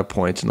certain amount of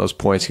points, and those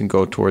points can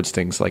go towards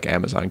things like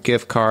Amazon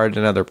gift card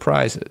and other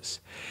prizes.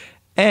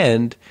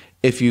 And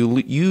if you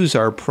use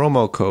our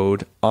promo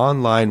code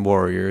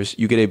OnlineWarriors,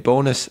 you get a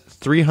bonus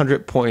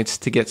 300 points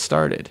to get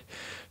started.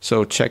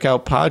 So check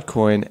out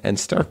Podcoin and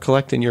start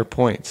collecting your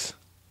points.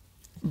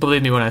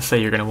 Believe me when I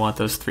say you're going to want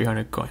those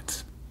 300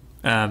 coins.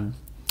 And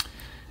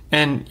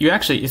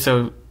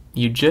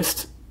you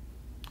just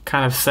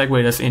kind of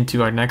segued us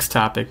into our next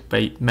topic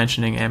by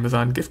mentioning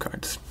Amazon gift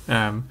cards,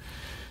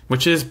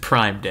 which is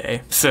Prime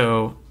Day.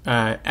 So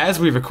as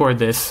we record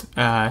this,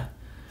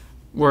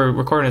 we're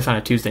recording this on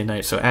a Tuesday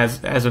night. So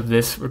as of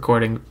this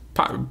recording,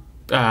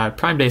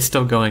 Prime Day is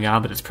still going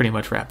on, but it's pretty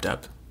much wrapped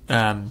up.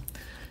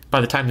 By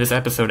the time this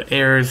episode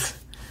airs,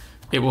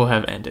 it will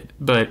have ended.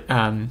 But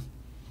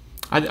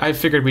I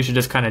figured we should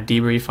just kind of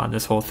debrief on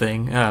this whole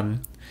thing.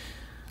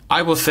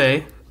 I will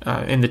say,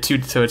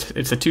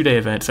 it's a 2-day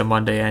event, so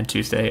Monday and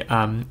Tuesday.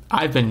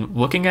 I've been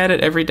looking at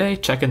it every day,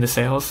 checking the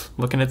sales,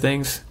 looking at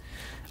things.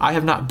 I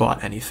have not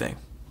bought anything,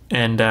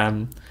 and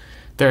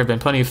there have been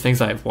plenty of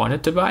things I've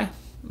wanted to buy.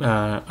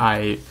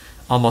 I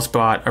almost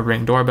bought a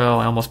Ring doorbell.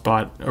 I almost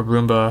bought a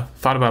Roomba.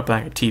 Thought about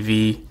buying a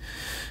TV,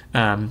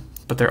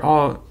 but they're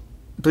all,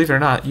 believe it or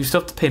not, you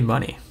still have to pay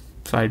money.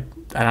 So I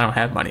don't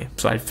have money,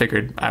 so I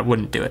figured I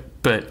wouldn't do it.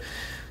 But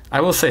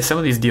I will say some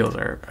of these deals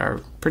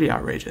are pretty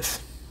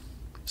outrageous.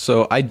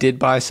 So I did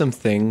buy some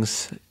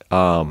things.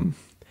 I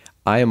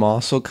am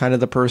also kind of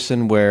the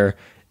person where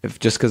if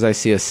just because I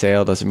see a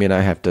sale doesn't mean I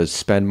have to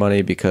spend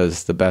money,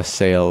 because the best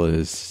sale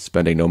is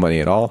spending no money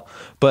at all.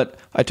 But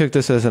I took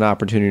this as an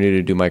opportunity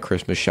to do my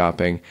Christmas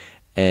shopping.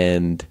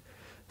 And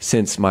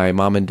since my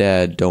mom and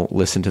dad don't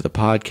listen to the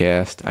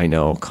podcast, I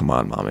know, come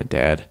on, mom and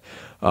dad.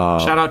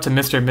 Shout out to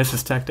Mr. and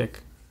Mrs. Techtic.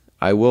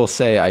 I will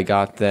say I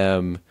got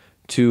them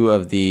 2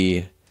 of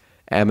the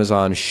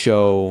Amazon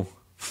Show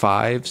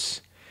 5s.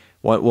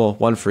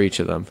 One for each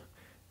of them.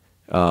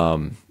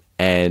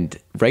 And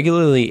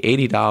regularly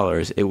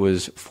 $80, it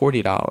was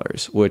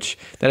 $40, which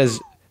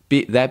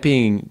that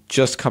being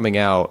just coming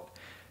out,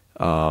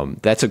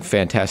 that's a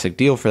fantastic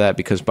deal for that,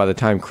 because by the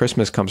time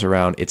Christmas comes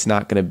around, it's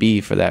not going to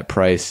be for that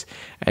price,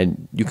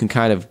 and you can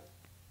kind of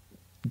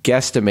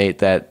guesstimate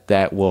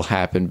that will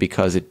happen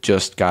because it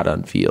just got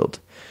unveiled.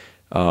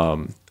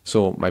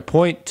 So my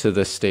point to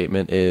this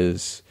statement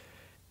is,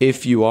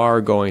 if you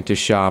are going to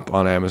shop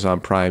on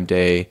Amazon Prime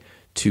Day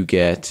to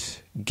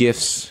get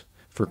gifts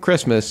for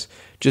Christmas,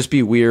 just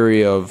be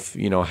weary of,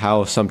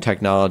 how some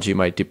technology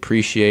might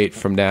depreciate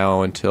from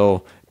now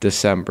until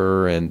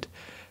December, and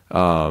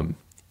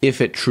if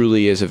it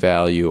truly is a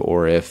value,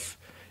 or if,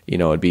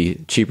 it'd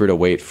be cheaper to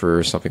wait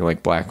for something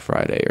like Black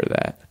Friday or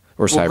that,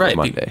 or Cyber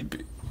Monday.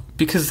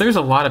 Because there's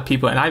a lot of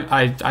people, and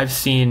I've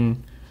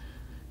seen,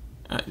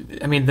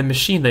 the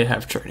machine they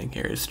have churning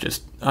here is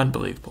just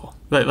unbelievable.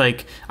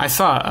 Like, I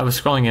was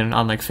scrolling in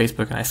on like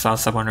Facebook, and I saw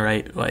someone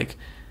write, like,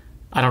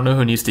 I don't know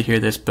who needs to hear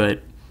this,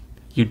 but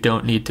you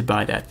don't need to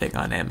buy that thing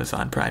on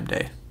Amazon Prime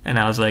Day. And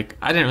I was like,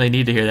 I didn't really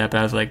need to hear that, but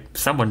I was like,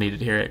 someone needed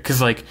to hear it.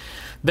 Because, like,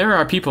 there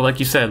are people, like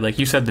you said,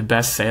 the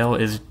best sale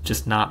is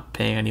just not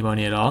paying any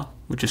money at all,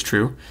 which is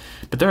true.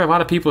 But there are a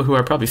lot of people who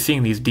are probably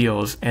seeing these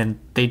deals, and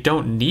they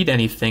don't need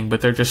anything,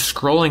 but they're just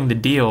scrolling the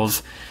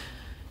deals,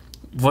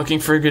 looking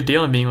for a good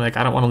deal, and being like,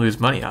 I don't want to lose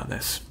money on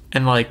this.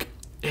 And, like,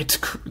 it's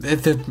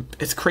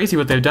crazy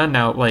what they've done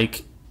now.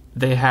 Like,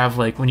 they have,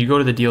 like, when you go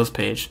to the deals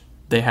page,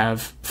 they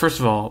have, first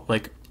of all,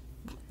 like,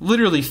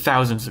 literally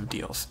thousands of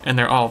deals, and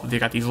they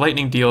got these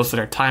lightning deals that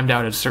are timed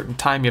out at a certain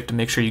time. You have to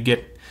make sure you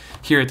get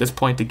here at this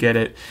point to get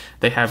it.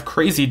 They have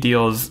crazy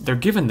deals. They're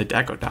giving the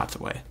Echo Dots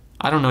away.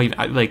 I don't know,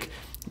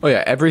 oh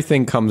yeah,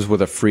 everything comes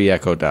with a free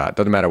Echo Dot.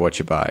 Doesn't matter what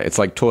you buy. It's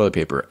like toilet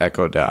paper,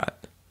 Echo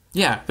Dot.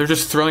 Yeah, they're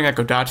just throwing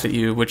Echo Dots at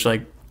you, which,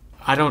 like,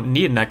 I don't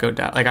need an Echo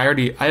Dot. Like, I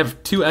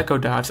have 2 Echo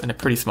Dots and a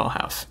pretty small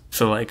house.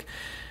 So, like,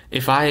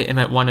 if I am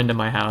at one end of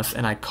my house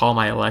and I call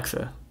my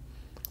Alexa,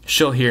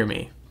 she'll hear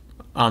me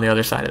on the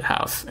other side of the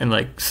house and,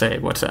 like, say,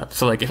 what's up?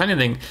 So, like, if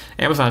anything,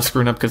 Amazon's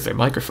screwing up because their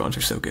microphones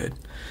are so good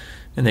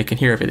and they can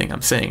hear everything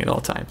I'm saying at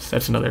all times.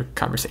 That's another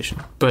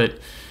conversation. But,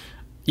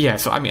 yeah,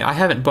 so, I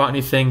haven't bought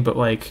anything, but,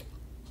 like,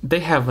 they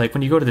have, like,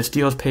 when you go to this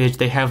deals page,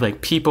 they have, like,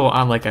 people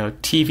on, like, a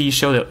TV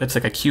show that's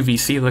like a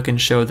QVC looking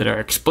show that are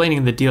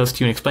explaining the deals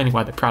to you and explaining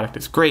why the product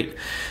is great.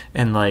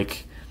 And,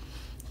 like,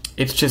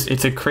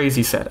 it's a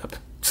crazy setup.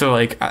 So,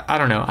 like, I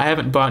don't know. I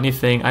haven't bought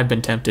anything. I've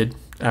been tempted.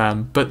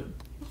 But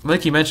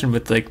like you mentioned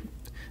with, like,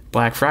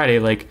 Black Friday,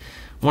 like,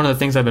 one of the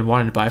things I've been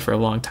wanting to buy for a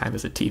long time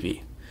is a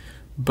TV.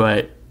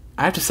 But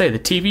I have to say, the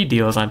TV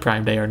deals on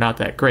Prime Day are not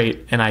that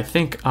great, and I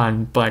think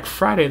on Black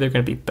Friday they're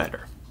going to be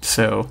better.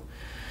 So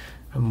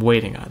I'm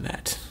waiting on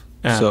that.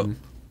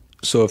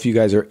 So if you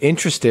guys are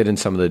interested in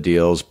some of the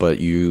deals, but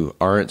you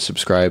aren't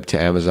subscribed to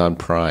Amazon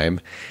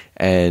Prime,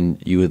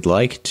 and you would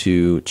like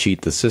to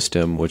cheat the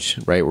system, which,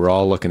 right, we're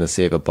all looking to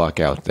save a buck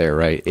out there,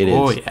 right?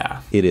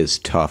 It is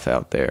tough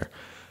out there.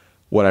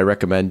 What I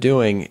recommend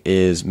doing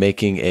is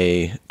making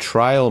a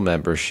trial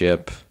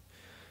membership,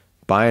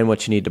 buying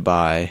what you need to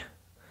buy,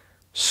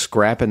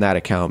 scrapping that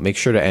account, make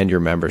sure to end your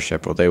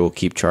membership or they will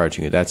keep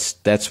charging you.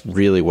 That's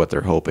really what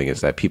they're hoping,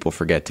 is that people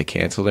forget to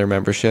cancel their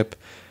membership,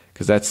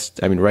 because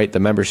right, the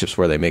membership's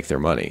where they make their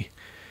money.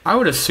 I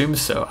would assume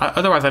so.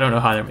 Otherwise, I don't know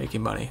how they're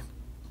making money.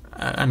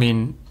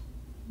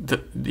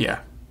 Yeah.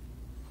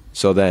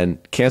 So then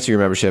cancel your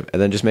membership and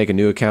then just make a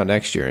new account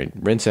next year and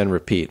rinse and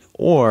repeat.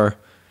 Or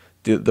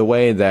the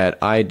way that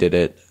I did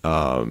it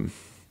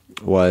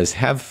was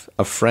have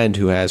a friend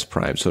who has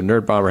Prime. So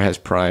Nerdbomber has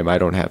Prime. I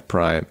don't have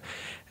Prime.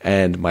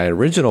 And my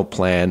original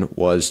plan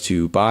was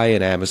to buy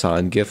an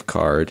Amazon gift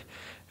card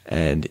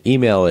and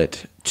email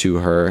it to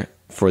her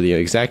for the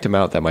exact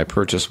amount that my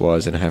purchase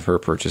was, and have her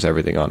purchase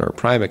everything on her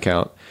Prime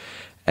account.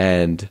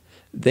 And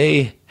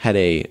they had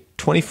a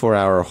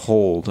 24-hour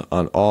hold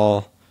on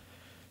all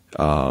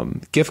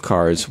gift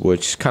cards,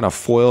 which kind of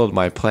foiled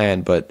my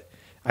plan, but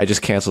I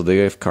just canceled the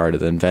gift card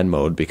and then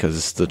Venmo'd, because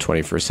it's the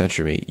 21st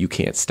century me. You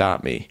can't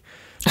stop me.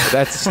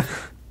 That's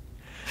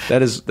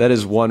that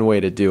is one way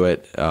to do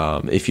it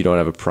if you don't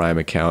have a Prime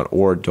account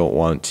or don't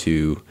want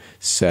to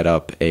set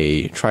up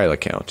a trial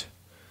account.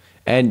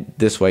 And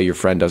this way your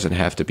friend doesn't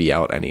have to be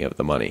out any of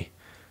the money.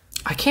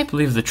 I can't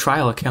believe the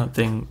trial account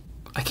thing.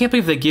 I can't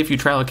believe they give you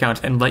trial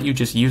accounts and let you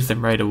just use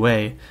them right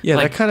away. Yeah,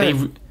 like, that kind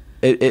of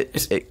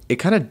it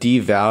kind of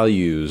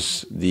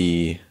devalues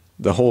the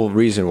whole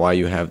reason why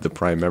you have the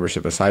Prime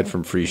membership, aside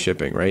from free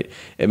shipping, right?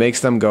 It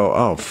makes them go,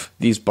 oh,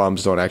 these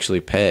bums don't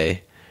actually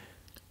pay.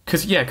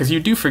 Because you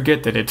do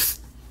forget that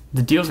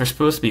the deals are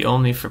supposed to be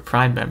only for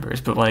Prime members,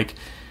 but, like,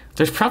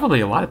 there's probably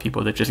a lot of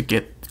people that just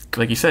get,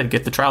 like you said,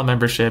 get the trial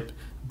membership,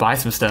 buy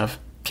some stuff,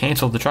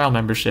 cancel the trial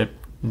membership,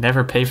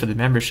 never pay for the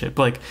membership.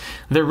 Like,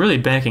 they're really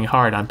banking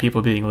hard on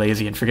people being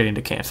lazy and forgetting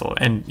to cancel.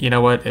 And you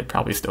know what? It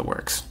probably still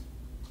works.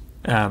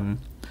 I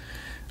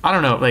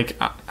don't know. Like,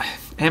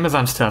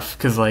 Amazon's tough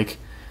because, like,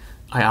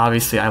 I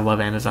love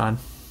Amazon.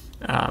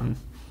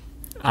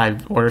 I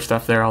order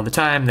stuff there all the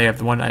time. They have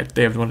the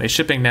one day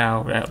shipping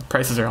now.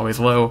 Prices are always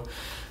low.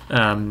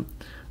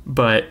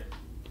 But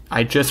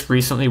I just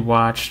recently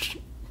watched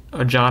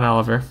John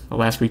Oliver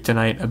last week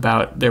tonight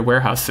about their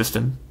warehouse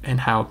system and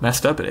how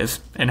messed up it is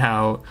and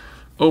how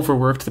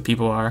overworked the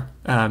people are.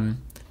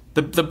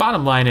 The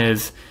bottom line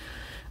is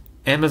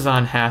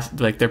Amazon has,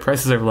 like, their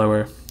prices are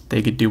lower.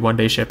 They could do one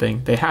day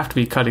shipping. They have to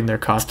be cutting their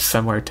costs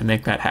somewhere to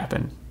make that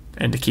happen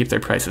and to keep their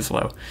prices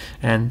low.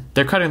 And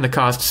they're cutting the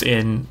costs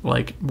in,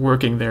 like,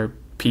 working their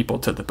people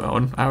to the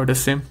bone, I would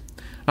assume.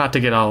 Not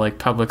to get all, like,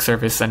 public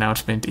service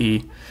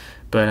announcement-y,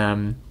 But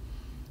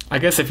I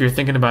guess if you're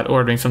thinking about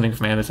ordering something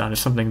from Amazon, it's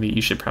something that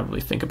you should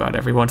probably think about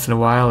every once in a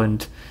while,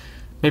 and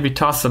maybe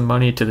toss some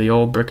money to the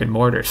old brick and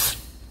mortars,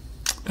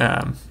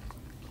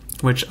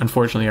 which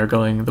unfortunately are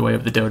going the way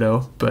of the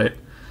dodo. But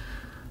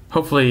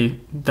hopefully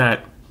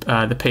that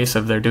the pace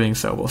of their doing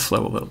so will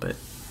slow a little bit.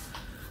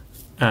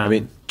 I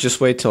mean,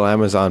 just wait till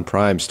Amazon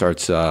Prime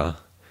starts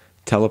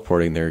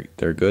teleporting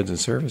their goods and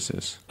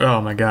services. Oh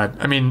my God!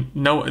 I mean,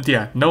 no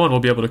one will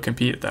be able to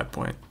compete at that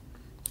point.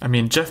 I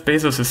mean, Jeff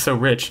Bezos is so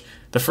rich.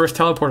 The first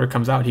teleporter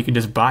comes out, he can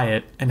just buy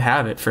it and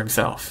have it for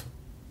himself,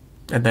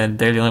 and then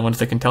they're the only ones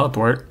that can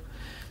teleport,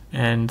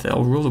 and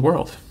they'll rule the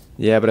world.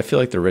 Yeah, but I feel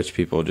like the rich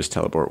people will just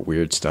teleport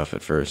weird stuff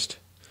at first,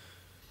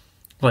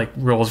 like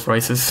Rolls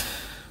Royces.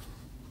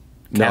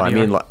 No,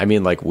 I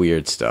mean like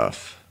weird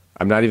stuff.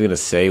 I'm not even going to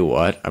say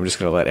what. I'm just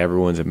going to let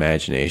everyone's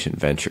imagination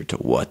venture to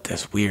what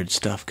this weird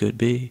stuff could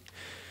be.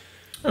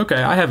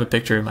 Okay, I have a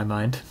picture in my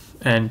mind,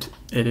 and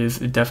it is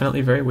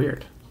definitely very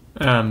weird.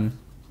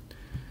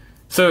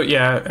 So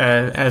yeah,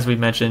 as we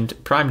mentioned,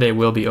 Prime Day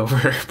will be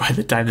over by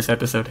the time this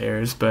episode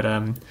airs. But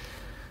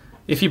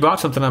if you bought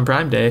something on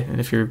Prime Day,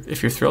 and if you're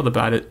thrilled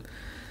about it,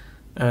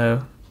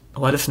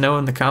 let us know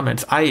in the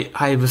comments.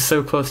 I was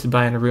so close to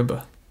buying a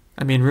Roomba.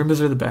 I mean, Roombas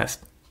are the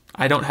best.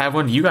 I don't have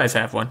one. You guys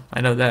have one.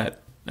 I know that.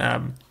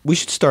 We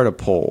should start a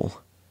poll.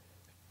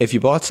 If you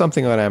bought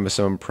something on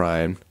Amazon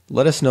Prime,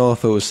 let us know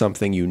if it was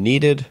something you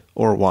needed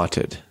or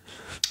wanted.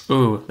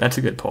 Ooh, that's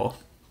a good poll.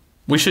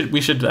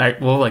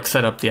 We'll like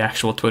set up the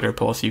actual Twitter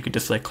poll so you could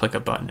just like click a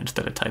button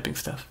instead of typing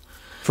stuff.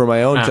 For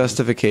my own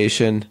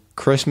justification,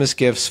 Christmas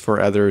gifts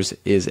for others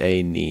is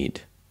a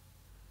need.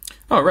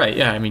 Oh right,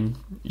 yeah. I mean,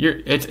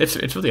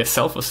 it's really a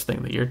selfless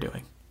thing that you're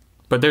doing.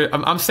 But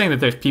I'm saying that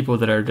there's people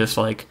that are just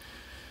like,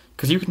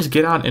 because you can just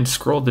get on and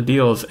scroll the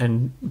deals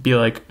and be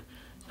like,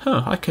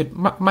 huh,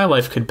 my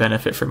life could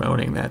benefit from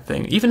owning that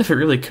thing, even if it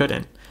really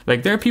couldn't.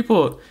 Like there are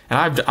people,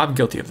 and I'm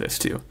guilty of this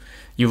too.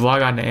 You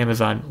log on to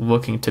Amazon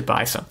looking to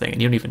buy something,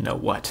 and you don't even know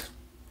what.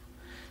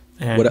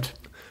 And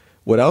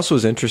what else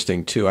was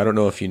interesting too? I don't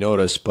know if you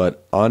noticed,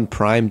 but on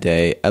Prime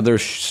Day, other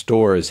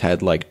stores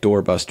had like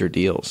doorbuster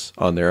deals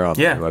on their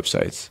online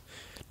websites.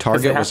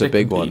 Target was a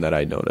big one that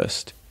I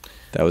noticed.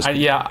 That was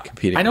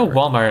competing. I know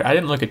Walmart. I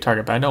didn't look at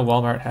Target, but I know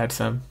Walmart had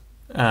some.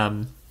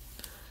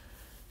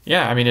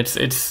 Yeah, I mean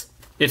it's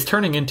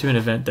turning into an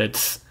event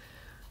that's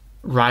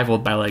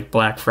rivaled by like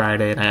Black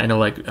Friday, and I know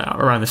like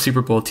around the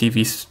Super Bowl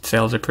TV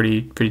sales are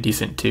pretty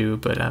decent too.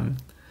 But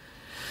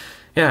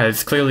yeah,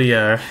 it's clearly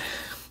a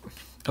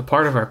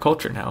part of our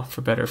culture now,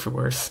 for better or for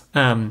worse.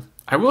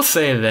 I will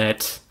say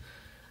that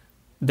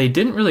they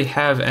didn't really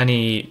have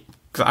any,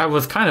 because I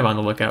was kind of on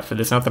the lookout for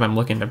this. Not that I'm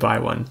looking to buy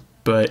one,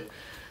 but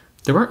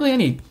there weren't really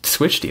any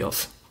Switch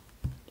deals,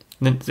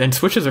 and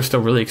Switches are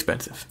still really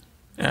expensive.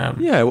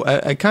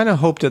 I kind of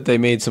hoped that they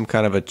made some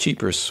kind of a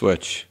cheaper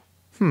Switch.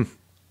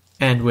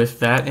 And with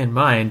that in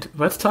mind,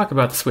 let's talk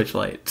about the Switch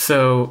Lite.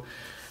 So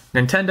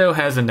Nintendo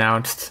has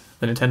announced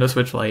the Nintendo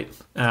Switch Lite.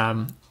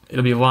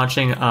 It'll be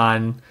launching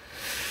on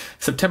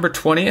September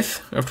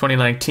 20th of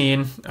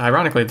 2019,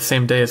 ironically the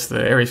same day as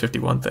the Area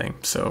 51 thing.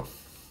 So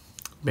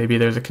maybe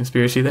there's a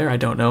conspiracy there. I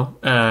don't know.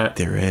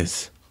 There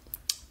is.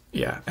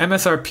 Yeah.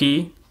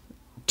 MSRP,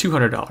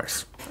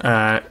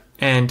 $200.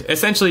 And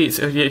essentially,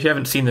 so if you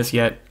haven't seen this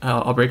yet,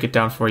 I'll break it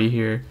down for you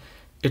here.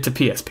 It's a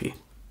PSP.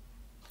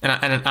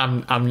 And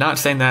I'm not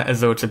saying that as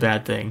though it's a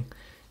bad thing,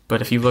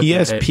 but if you look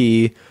at it,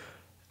 PSP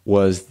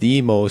was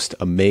the most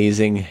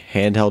amazing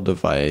handheld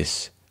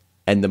device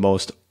and the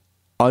most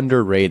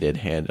underrated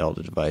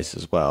handheld device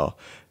as well.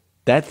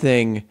 That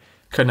thing,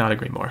 could not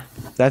agree more.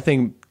 That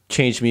thing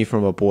changed me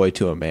from a boy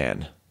to a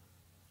man.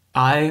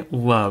 I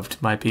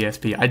loved my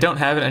PSP. I don't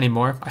have it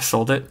anymore. I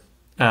sold it,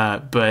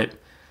 but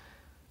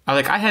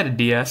I had a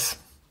DS,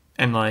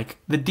 and like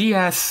the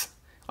DS.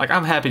 Like,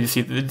 I'm happy to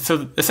see.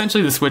 So,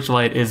 essentially, the Switch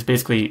Lite is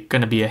basically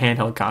going to be a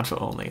handheld console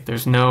only.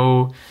 There's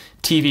no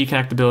TV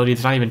connectability.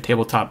 There's not even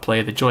tabletop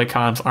play. The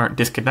Joy-Cons aren't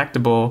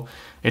disconnectable.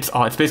 It's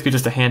basically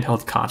just a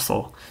handheld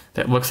console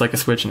that looks like a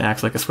Switch and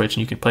acts like a Switch,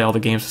 and you can play all the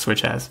games the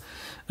Switch has.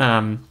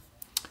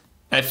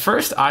 At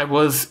first, I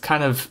was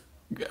kind of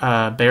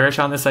bearish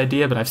on this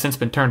idea, but I've since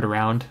been turned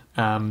around.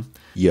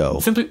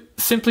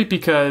 Simply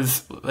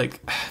because,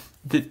 like,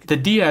 the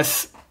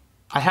DS,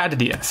 I had a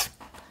DS.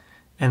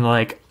 And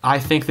like, I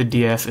think the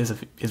DS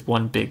is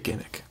one big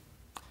gimmick.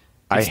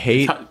 I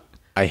hate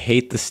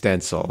the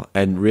stencil,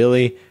 and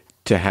really,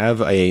 to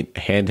have a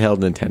handheld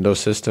Nintendo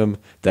system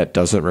that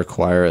doesn't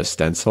require a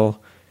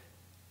stencil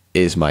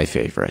is my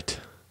favorite.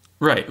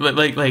 Right,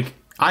 like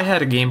I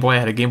had a Game Boy, I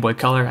had a Game Boy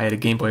Color, I had a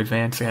Game Boy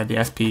Advance, I had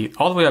the SP,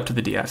 all the way up to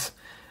the DS.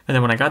 And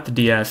then when I got the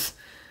DS,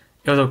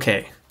 it was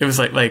okay. It was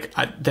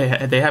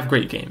they have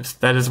great games.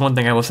 That is one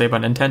thing I will say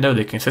about Nintendo.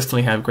 They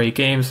consistently have great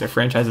games. Their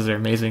franchises are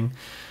amazing.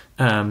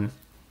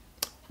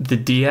 The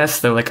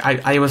DS, though, like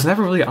I was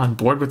never really on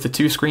board with the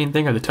 2-screen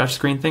thing or the touch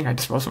screen thing. I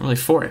just wasn't really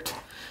for it,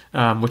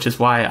 which is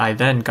why I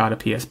then got a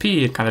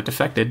PSP and kind of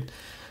defected.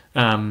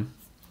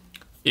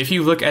 If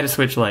you look at a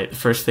Switch Lite, the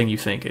first thing you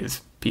think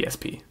is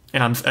PSP.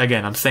 And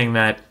I'm saying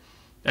that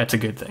that's a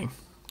good thing.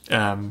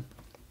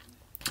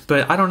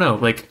 But I don't know.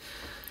 Like,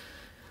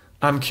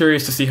 I'm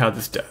curious to see how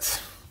this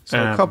does. So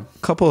a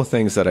couple of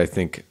things that I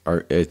think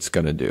it's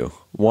going to do.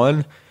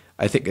 One,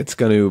 I think it's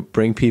going to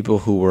bring people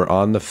who were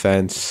on the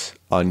fence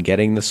on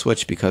getting the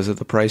Switch because of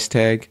the price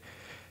tag.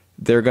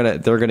 They're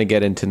gonna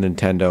get into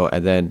Nintendo,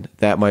 and then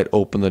that might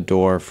open the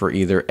door for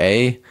either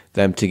A,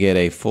 them to get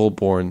a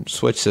full-born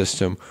Switch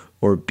system,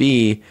 or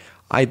B,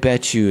 I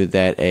bet you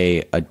that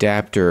a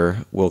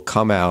adapter will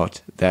come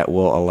out that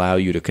will allow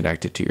you to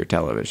connect it to your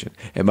television.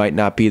 It might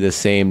not be the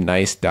same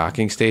nice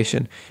docking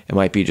station. It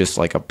might be just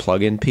like a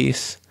plug-in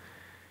piece,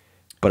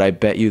 but I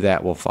bet you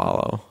that will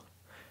follow.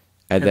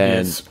 And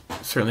then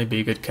certainly be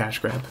a good cash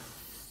grab.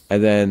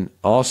 And then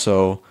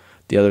also,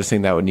 the other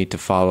thing that would need to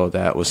follow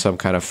that was some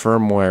kind of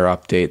firmware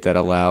update that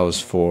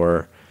allows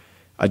for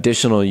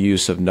additional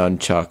use of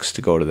nunchucks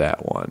to go to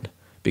that one.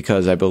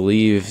 Because I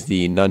believe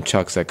the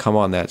nunchucks that come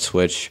on that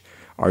Switch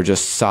are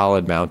just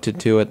solid mounted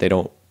to it. They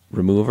don't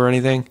remove or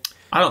anything.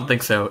 I don't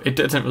think so. It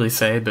doesn't really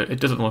say, but it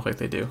doesn't look like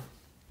they do.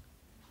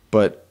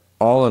 But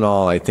all in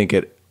all, I think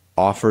it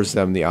offers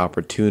them the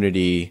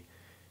opportunity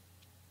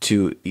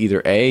to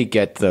either A,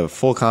 get the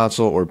full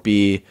console, or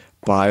B,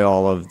 buy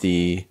all of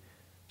the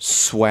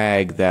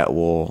swag that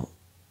will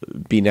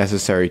be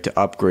necessary to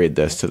upgrade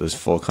this to this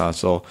full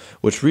console,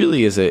 which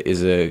really is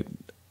a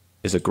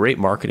great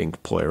marketing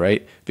ploy,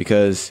 right?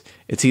 Because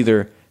it's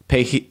either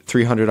pay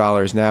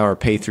 $300 now or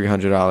pay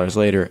 $300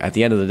 later. At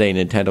the end of the day,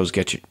 Nintendo's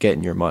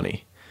getting your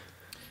money.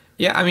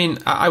 Yeah, I mean,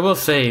 I will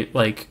say,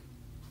 like,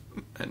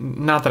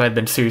 not that I've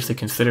been seriously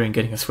considering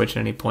getting a Switch at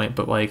any point,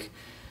 but, like,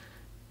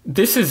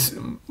 this is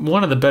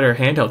one of the better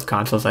handheld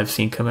consoles I've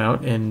seen come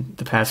out in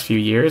the past few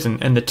years,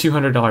 and the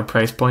 $200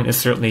 price point is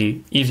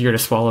certainly easier to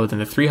swallow than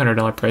the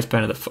 $300 price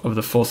point of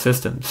the full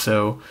system.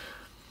 So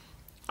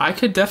I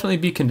could definitely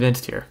be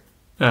convinced here.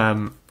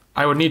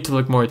 I would need to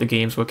look more at the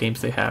games, what games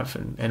they have,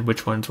 and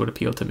which ones would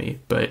appeal to me.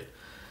 But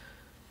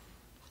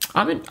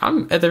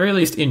I'm at the very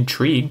least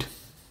intrigued.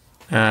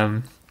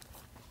 So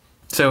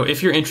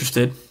if you're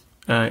interested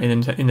in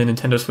the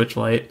Nintendo Switch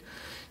Lite,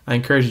 I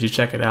encourage you to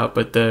check it out,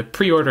 but the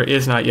pre-order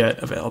is not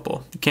yet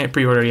available. You can't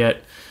pre-order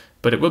yet,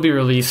 but it will be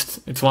released.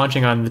 It's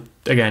launching on,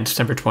 again,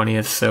 December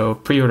 20th, so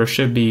pre-order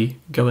should be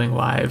going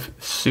live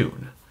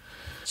soon.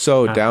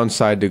 So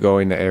downside to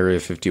going to Area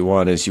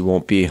 51 is you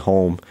won't be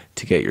home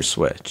to get your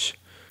Switch.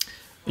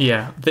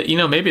 Yeah,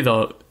 maybe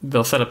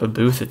they'll set up a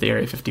booth at the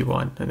Area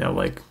 51, and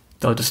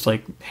they'll just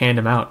hand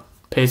them out.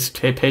 Pay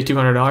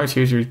 $200.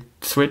 Here's your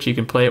Switch. You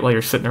can play it while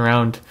you're sitting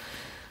around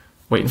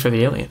waiting for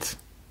the aliens.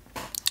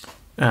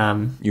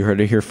 You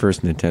heard it here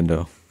first,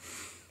 Nintendo.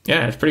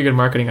 Yeah, it's a pretty good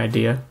marketing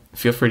idea.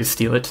 Feel free to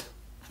steal it,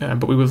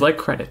 but we would like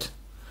credit.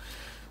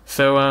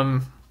 So,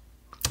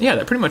 yeah,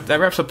 that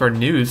wraps up our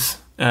news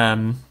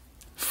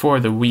for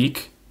the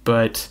week.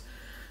 But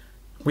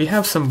we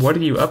have some "What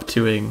are you up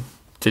toing"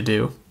 to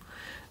do,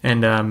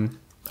 and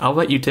I'll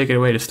let you take it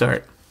away to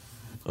start.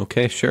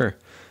 Okay, sure.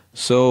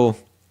 So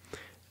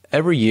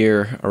every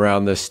year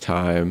around this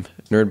time,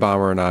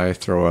 Nerdbomber and I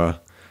throw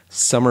a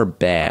summer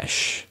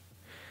bash.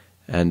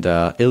 And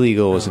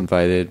Illeagle was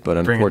invited, but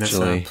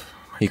unfortunately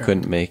he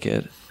couldn't make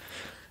it.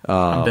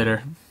 I'm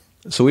bitter.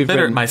 So we've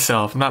bitter at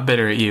myself. I'm not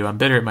bitter at you. I'm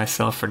bitter at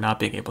myself for not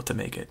being able to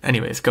make it.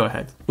 Anyways, go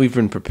ahead. We've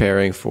been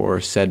preparing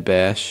for said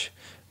bash,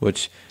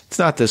 which it's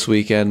not this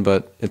weekend,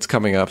 but it's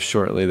coming up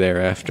shortly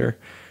thereafter.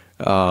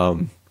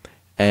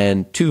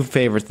 And two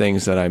favorite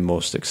things that I'm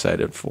most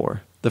excited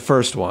for. The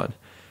first one,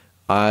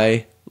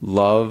 I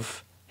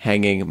love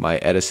hanging my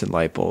Edison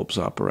light bulbs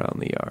up around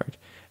the yard.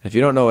 If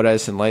you don't know what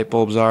Edison light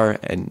bulbs are,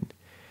 and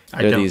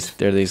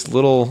they're these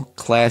little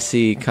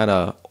classy kind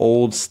of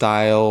old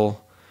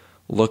style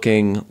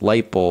looking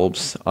light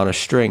bulbs on a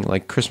string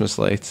like Christmas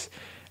lights,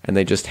 and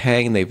they just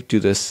hang. They do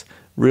this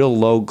real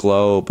low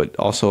glow, but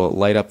also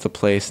light up the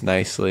place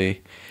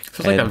nicely.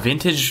 So it's like a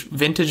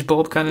vintage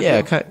bulb kind of thing?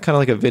 Yeah, kind of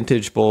like a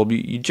vintage bulb.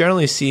 You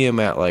generally see them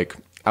at like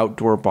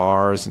outdoor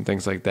bars and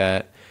things like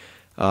that.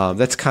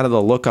 That's kind of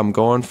the look I'm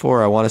going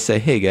for. I want to say,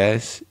 hey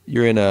guys,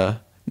 you're in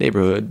a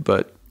neighborhood,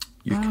 but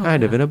you're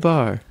kind of in a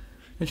bar.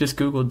 I just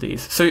Googled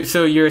these.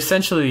 So you're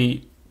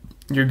essentially,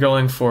 you're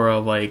going for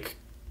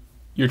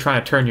you're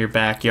trying to turn your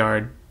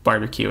backyard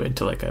barbecue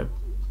into like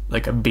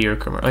a beer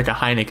commercial, like a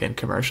Heineken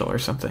commercial or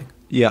something.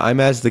 Yeah, I'm,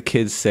 as the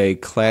kids say,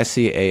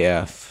 classy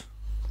AF.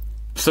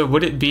 So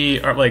would it be,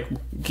 or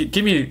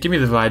give me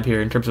the vibe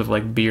here in terms of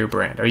like beer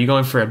brand. Are you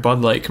going for a Bud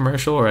Light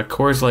commercial or a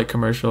Coors Light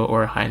commercial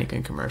or a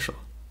Heineken commercial?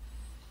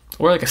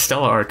 Or like a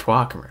Stella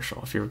Artois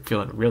commercial if you're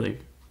feeling really,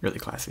 really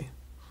classy.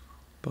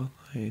 Bud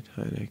Light,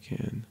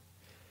 Heineken.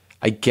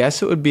 I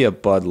guess it would be a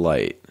Bud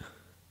Light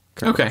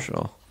commercial.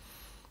 Okay.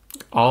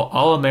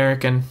 All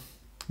American,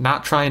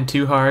 not trying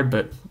too hard,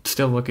 but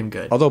still looking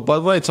good. Although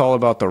Bud Light's all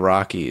about the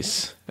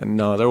Rockies. And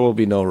no, there will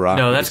be no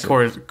Rockies. No, that's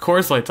Coors.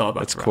 Coors Light's all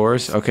about the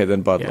Rockies. Coors? Okay,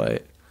 then Bud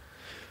Light.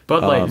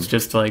 Bud Light is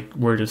just like,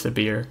 we're just a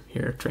beer.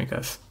 Here, drink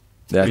us.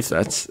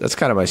 That's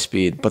kind of my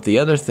speed. But the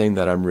other thing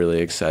that I'm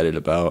really excited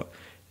about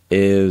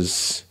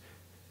is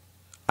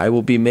I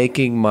will be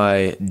making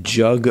my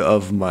jug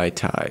of Mai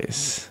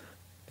Tais.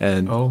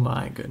 And oh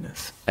my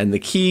goodness. And the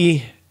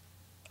key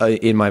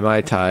in my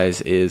Mai Tais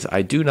is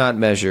I do not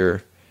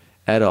measure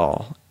at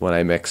all when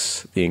I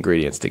mix the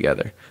ingredients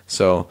together.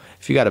 So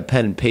if you got a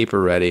pen and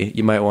paper ready,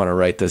 you might want to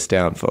write this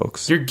down,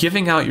 folks. You're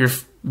giving out your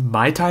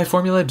Mai Tai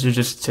formula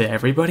to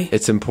everybody?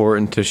 It's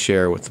important to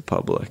share with the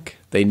public.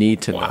 They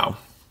need to know. Wow.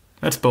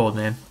 That's bold,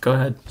 man. Go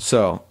ahead.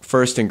 So,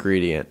 first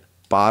ingredient,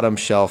 bottom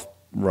shelf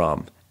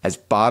rum. And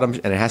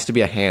it has to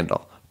be a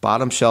handle.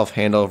 Bottom shelf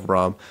handle of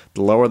rum.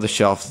 The lower the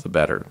shelf, the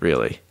better,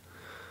 really.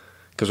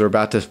 Because we're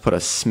about to put a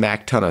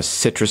smack ton of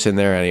citrus in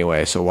there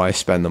anyway, so why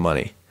spend the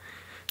money?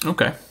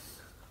 Okay.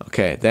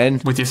 Okay,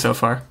 then With you so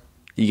far.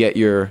 you get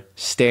your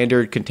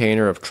standard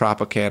container of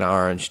Tropicana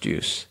orange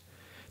juice.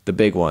 The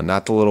big one,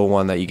 not the little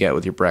one that you get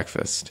with your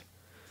breakfast.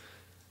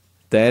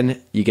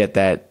 Then you get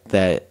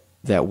that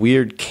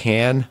weird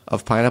can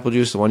of pineapple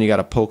juice, the one you got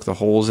to poke the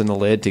holes in the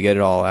lid to get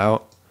it all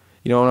out.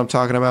 You know what I'm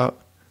talking about?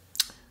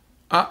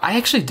 I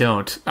actually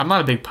don't. I'm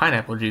not a big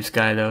pineapple juice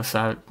guy, though,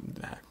 so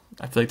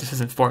I feel like this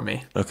isn't for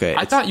me. Okay.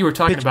 I thought you were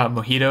talking about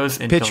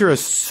mojitos.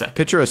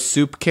 Picture a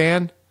soup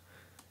can,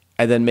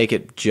 and then make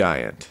it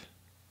giant.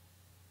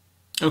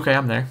 Okay,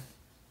 I'm there.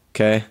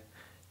 Okay?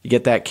 You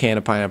get that can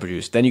of pineapple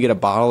juice. Then you get a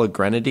bottle of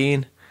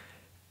grenadine,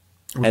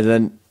 and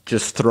then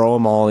just throw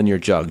them all in your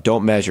jug.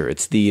 Don't measure.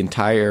 It's the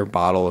entire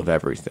bottle of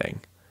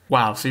everything.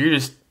 Wow, so you're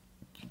just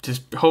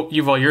hope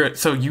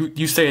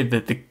you say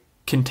that the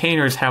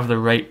containers have the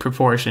right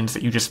proportions,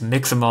 that you just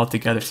mix them all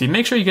together. So you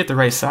make sure you get the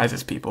right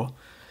sizes, people.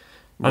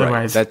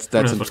 Otherwise, right.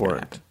 That's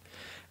important.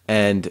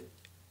 And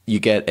you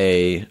get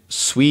a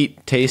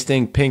sweet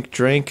tasting pink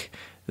drink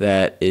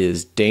that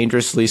is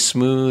dangerously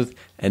smooth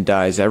and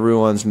dyes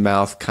everyone's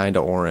mouth kind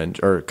of orange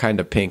or kind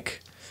of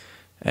pink.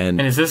 And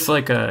is this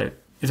like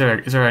is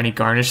there any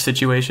garnish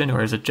situation,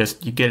 or is it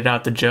just you get it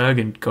out the jug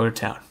and go to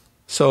town?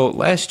 So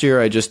last year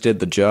I just did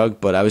the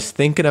jug, but I was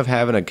thinking of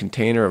having a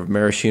container of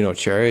maraschino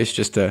cherries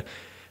just to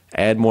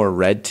add more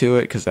red to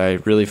it, because I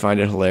really find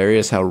it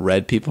hilarious how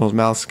red people's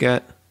mouths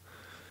get.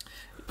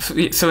 So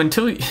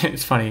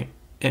it's funny,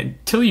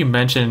 until you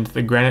mentioned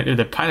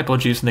the pineapple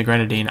juice and the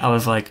grenadine, I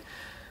was like,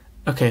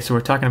 okay, so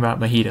we're talking about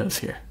mojitos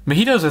here.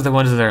 Mojitos are the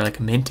ones that are like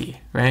minty,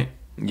 right?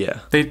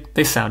 Yeah.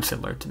 They sound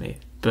similar to me,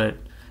 but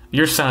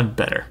yours sound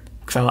better,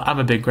 because I'm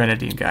a big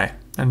grenadine guy.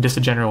 I'm just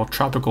a general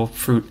tropical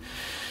fruit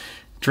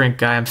drink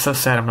guy. I'm so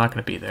sad I'm not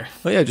going to be there.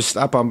 Oh yeah, just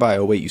stop on by.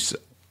 Oh wait, you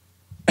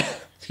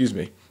excuse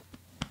me.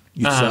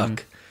 You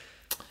suck.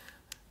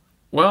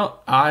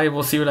 Well, I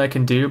will see what I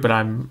can do, but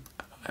I'm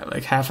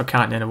like half a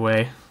continent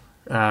away.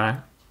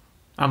 I'm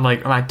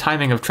like, my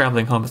timing of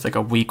traveling home is like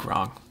a week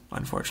wrong,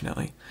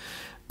 unfortunately.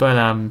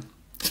 But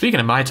speaking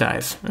of Mai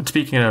Tais, and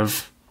speaking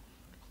of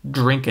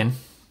drinking,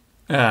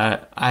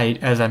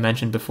 as I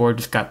mentioned before,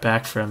 just got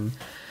back from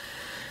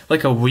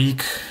like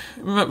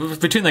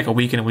between like a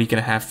week and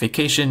a half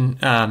vacation.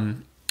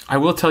 I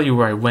will tell you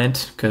where I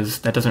went, because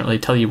that doesn't really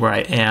tell you where I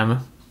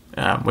am,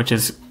 which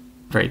is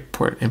very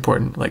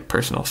important, like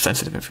personal,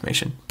 sensitive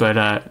information.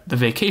 But the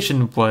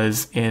vacation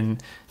was in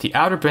the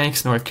Outer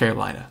Banks, North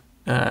Carolina,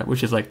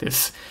 which is like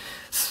this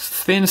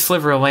thin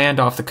sliver of land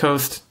off the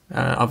coast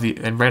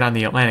and right on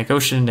the Atlantic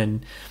Ocean.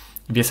 And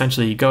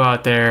you go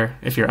out there,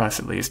 if you're us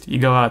at least, you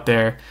go out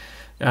there,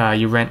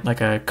 you rent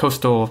like a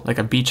coastal, like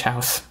a beach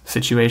house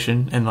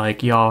situation, and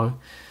like y'all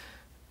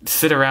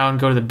sit around,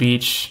 go to the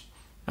beach.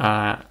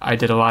 I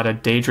did a lot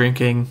of day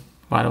drinking,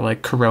 a lot of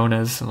like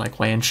Coronas and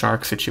like land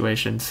shark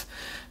situations.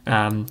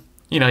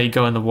 You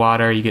go in the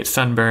water, you get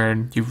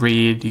sunburn, you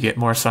read, you get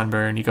more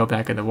sunburn, you go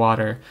back in the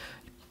water,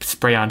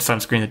 spray on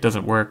sunscreen that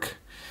doesn't work.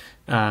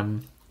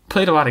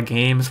 Played a lot of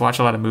games, watched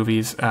a lot of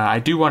movies. I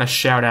do want to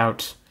shout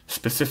out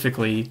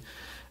specifically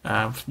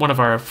one of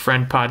our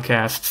friend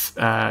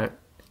podcasts,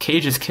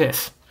 Cage's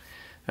Kiss.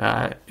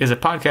 Is a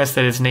podcast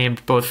that is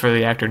named both for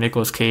the actor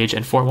Nicolas Cage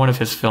and for one of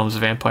his films,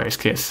 Vampire's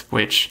Kiss,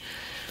 which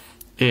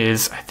I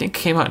think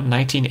came out in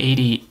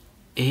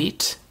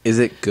 1988. Is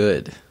it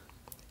good?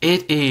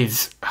 It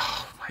is.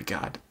 Oh my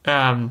god.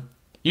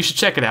 You should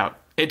check it out.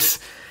 It's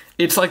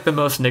like the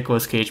most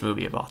Nicolas Cage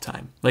movie of all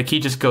time. Like, he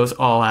just goes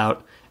all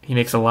out. He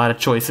makes a lot of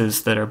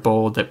choices that are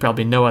bold that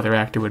probably no other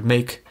actor would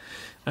make.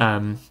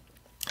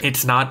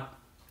 It's not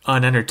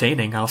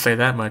unentertaining, I'll say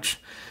that much.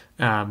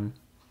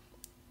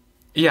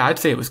 Yeah, I'd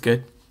say it was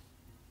good.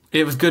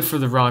 It was good for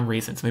the wrong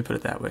reasons, let me put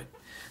it that way.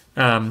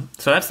 So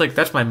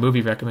that's my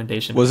movie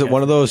recommendation. Was it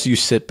one of those you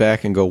sit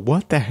back and go,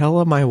 what the hell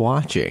am I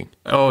watching?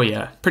 Oh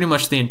yeah, pretty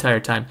much the entire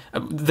time.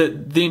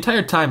 The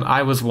entire time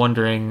I was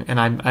wondering, and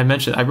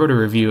I wrote a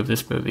review of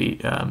this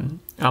movie on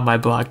my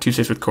blog,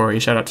 Tuesdays with Corey.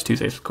 Shout out to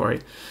Tuesdays with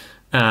Corey.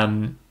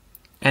 And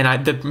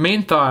the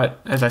main thought,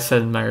 as I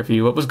said in my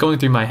review, what was going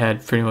through my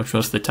head pretty much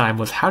most of the time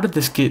was, how did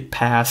this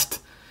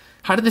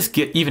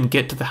even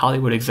get to the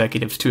Hollywood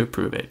executives to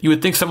approve it? You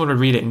would think someone would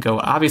read it and go,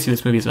 obviously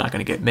this movie is not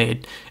going to get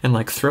made, and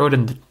like throw it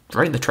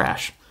right in the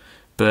trash.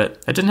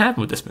 But that didn't happen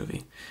with this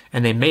movie,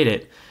 and they made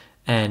it,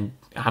 and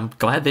I'm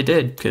glad they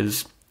did,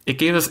 because it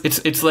gave us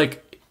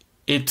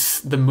it's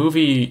the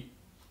movie,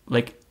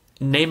 like,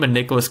 name a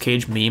Nicolas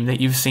Cage meme that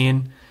you've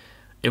seen,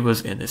 it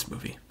was in this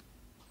movie.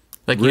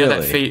 Like, you know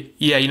that face?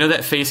 Yeah, you know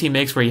that face he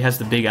makes where he has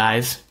the big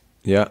eyes?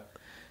 Yeah.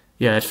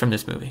 Yeah, it's from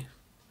this movie.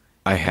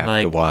 I have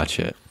to watch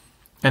it.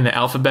 And the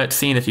alphabet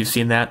scene, if you've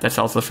seen that, that's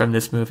also from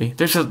this movie.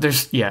 There's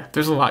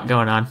a lot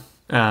going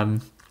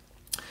on.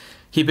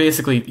 He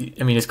basically,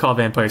 I mean, it's called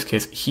Vampire's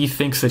Kiss. He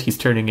thinks that he's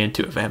turning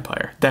into a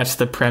vampire. That's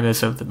the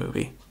premise of the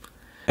movie.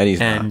 And he's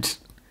not.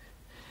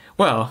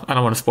 Well, I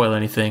don't want to spoil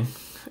anything.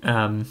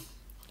 You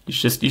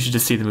should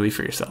just see the movie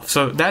for yourself.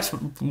 So that's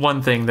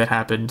one thing that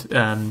happened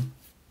on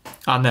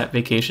that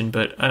vacation.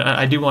 But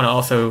I do want to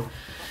also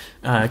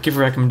give a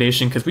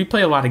recommendation, because we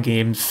play a lot of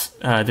games.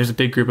 There's a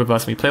big group of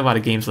us, and we play a lot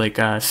of games like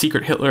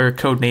Secret Hitler,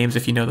 Code Names,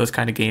 if you know those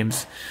kind of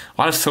games.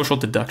 A lot of social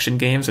deduction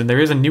games, and there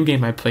is a new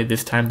game I played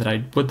this time that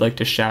I would like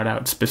to shout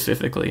out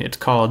specifically. It's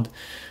called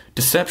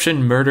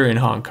Deception Murder in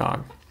Hong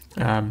Kong.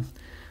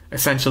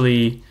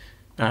 Essentially,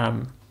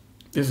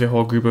 there's a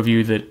whole group of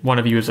you that one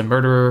of you is a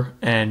murderer,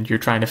 and you're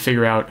trying to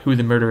figure out who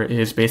the murderer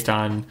is based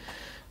on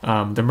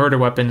the murder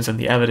weapons and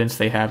the evidence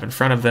they have in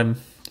front of them.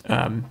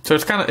 So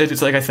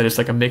it's like I said, it's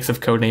like a mix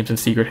of Codenames and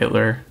Secret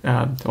Hitler.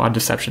 A lot of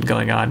deception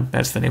going on.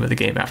 That's the name of the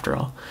game after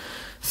all.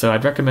 So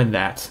I'd recommend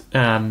that.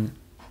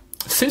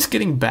 Since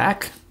getting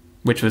back,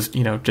 which was,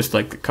 just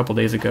like a couple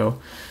days ago,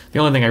 the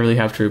only thing I really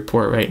have to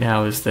report right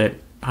now is that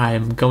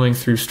I'm going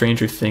through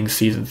Stranger Things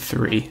season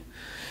 3.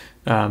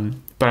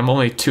 But I'm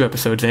only 2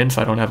 episodes in,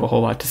 so I don't have a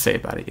whole lot to say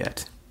about it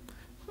yet.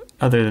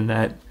 Other than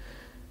that,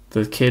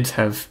 the kids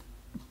have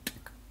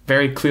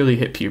very clearly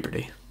hit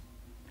puberty.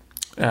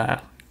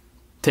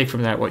 Take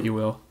from that what you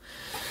will.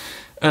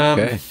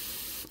 Okay.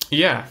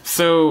 Yeah,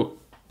 so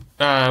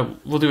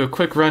we'll do a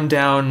quick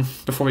rundown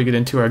before we get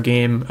into our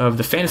game of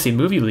the Fantasy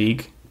Movie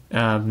League,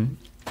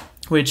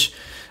 which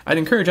I'd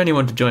encourage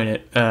anyone to join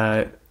it.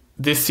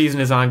 This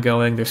season is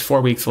ongoing. There's 4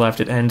 weeks left.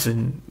 It ends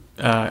on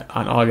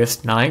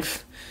August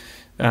 9th.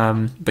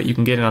 But you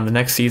can get in on the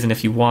next season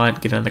if you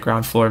want. Get on the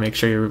ground floor. Make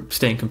sure you're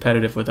staying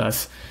competitive with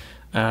us.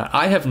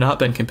 I have not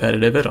been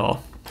competitive at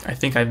all. I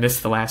think I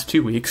missed the last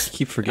 2 weeks.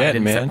 Keep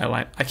forgetting, man.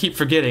 I keep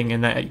forgetting,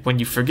 and that when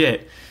you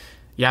forget,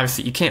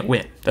 obviously you can't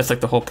win. That's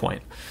like the whole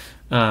point.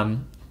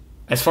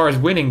 As far as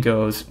winning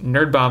goes,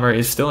 Nerdbomber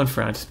is still in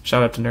front.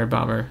 Shout out to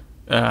Nerdbomber.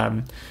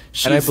 And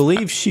I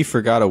believe she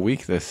forgot a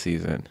week this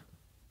season.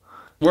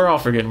 We're all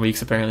forgetting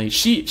weeks, apparently.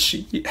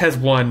 She has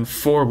won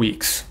 4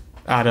 weeks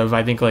out of,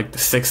 I think, like the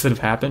 6 that have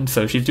happened.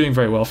 So she's doing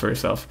very well for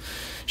herself.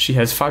 She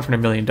has $500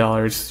 million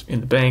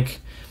in the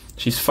bank.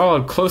 She's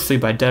followed closely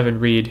by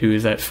Devin Reed, who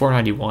is at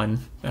 491.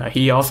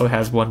 He also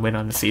has 1 win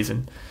on the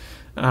season.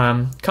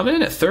 Coming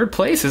in at 3rd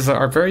place is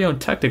our very own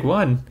Techtic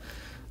 1.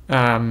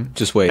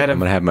 Just wait, I'm going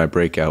to have my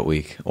breakout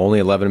week. Only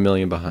 11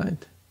 million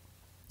behind.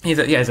 He's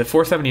at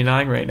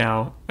 479 right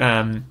now.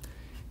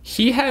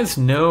 He has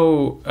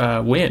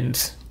no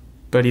wins,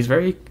 but he's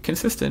very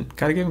consistent.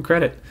 Got to give him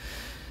credit.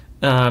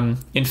 In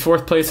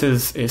 4th place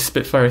is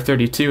Spitfire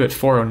 32 at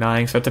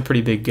 409, so that's a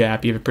pretty big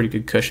gap. You have a pretty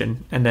good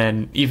cushion. And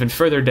then even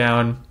further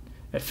down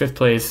at 5th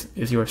place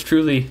is yours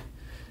truly.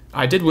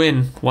 I did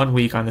win 1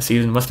 week on the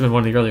season. Must have been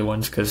one of the early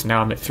ones, because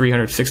now I'm at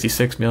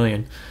 366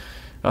 million.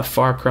 A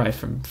far cry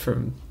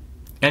from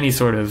any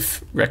sort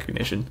of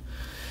recognition.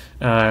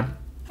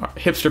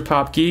 Hipster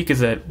Pop Geek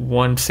is at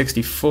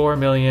 164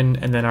 million,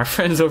 and then our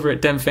friends over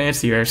at Dem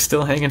Fancy are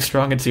still hanging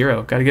strong at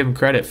 0. Got to give them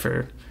credit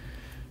for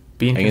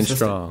being hanging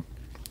consistent. Strong.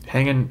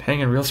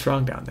 Hanging real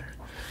strong down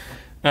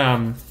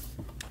there.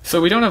 So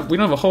we don't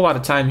have a whole lot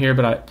of time here,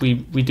 but we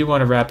do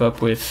want to wrap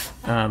up with.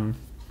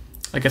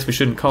 I guess we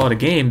shouldn't call it a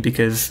game,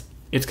 because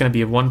it's going to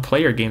be a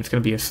 1-player game. It's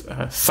going to be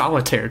a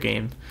solitaire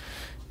game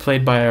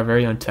played by our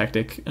very own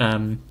Techtic.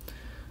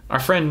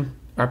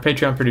 Our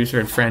Patreon producer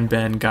and friend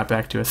Ben got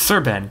back to us. Sir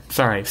Ben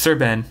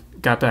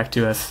got back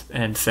to us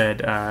and said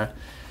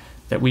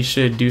that we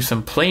should do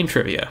some plane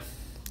trivia.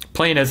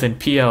 Plane as in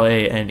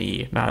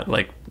Plane, not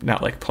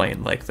like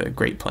plane, like the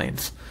Great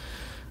Plains.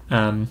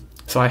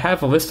 So I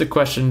have a list of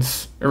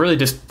questions, or really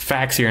just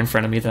facts here in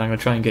front of me that I'm going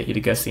to try and get you to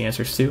guess the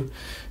answers to.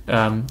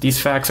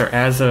 These facts are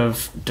as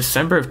of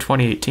December of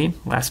 2018,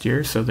 last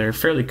year, so they're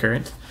fairly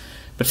current.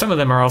 But some of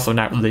them are also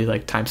not really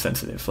like time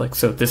sensitive. Like,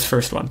 so this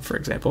first one, for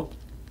example.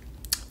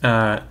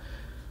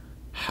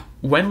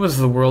 When was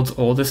the world's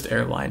oldest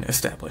airline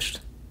established?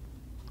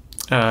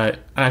 And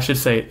I should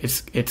say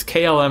it's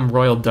KLM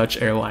Royal Dutch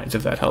Airlines,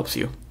 if that helps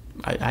you.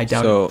 I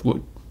doubt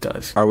it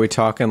does. Are we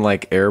talking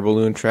like air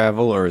balloon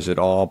travel, or is it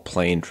all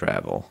plane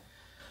travel?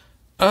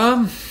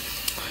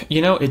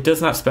 It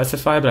does not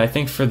specify, but I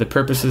think for the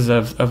purposes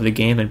of the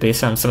game and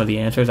based on some of the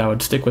answers, I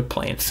would stick with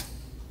planes.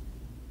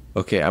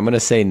 Okay, I'm going to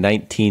say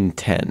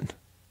 1910.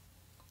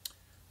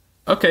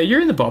 Okay, you're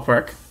in the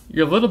ballpark.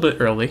 You're a little bit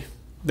early.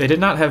 They did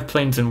not have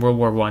planes in World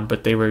War I, but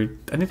I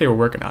think they were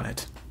working on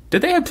it.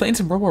 Did they have planes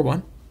in World War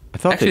I? I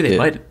thought actually they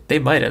did. They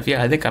might have.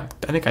 Yeah, I think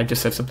I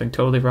just said something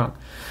totally wrong.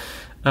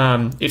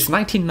 It's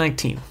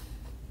 1919.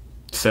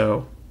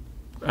 So,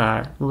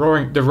 the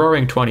Roaring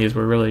 20s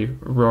were really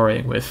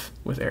roaring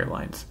with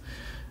airlines.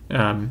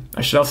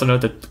 I should also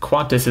note that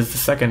Qantas is the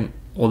second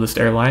oldest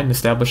airline,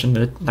 established in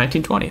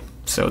 1920.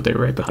 So they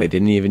were right behind. They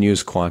didn't even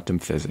use quantum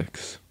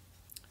physics.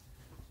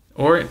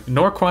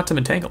 nor quantum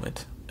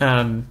entanglement.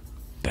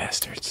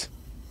 Bastards.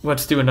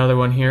 Let's do another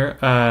one here.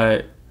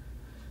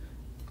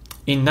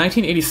 In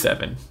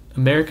 1987,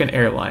 American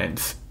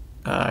Airlines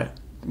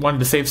wanted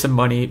to save some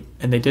money,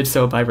 and they did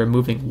so by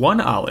removing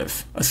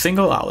a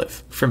single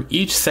olive, from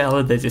each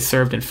salad that they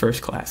served in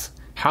first class.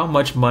 How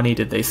much money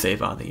did they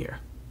save on the year?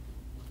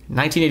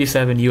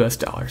 1987 US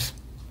dollars.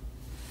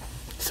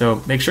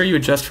 So make sure you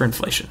adjust for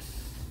inflation.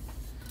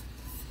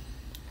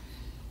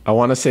 I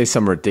want to say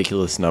some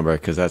ridiculous number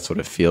because that's what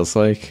it feels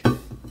like.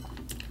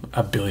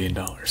 $1 billion.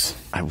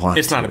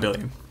 It's not $1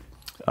 billion.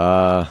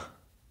 I'm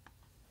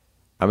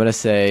gonna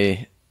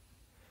say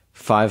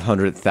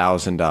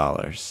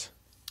 $500,000.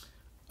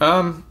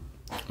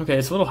 Okay,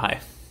 it's a little high.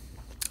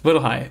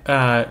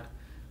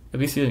 At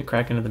least you didn't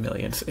crack into the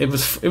millions. It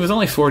was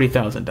only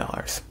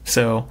 $40,000.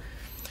 So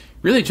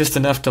really just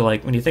enough to,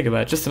 like, when you think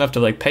about it, just enough to,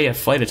 like, pay a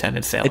flight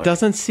attendant's salary. It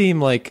doesn't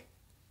seem like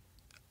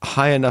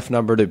high enough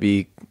number to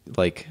be,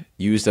 like,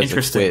 used as a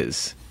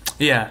quiz.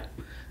 Yeah.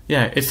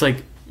 It's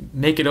like,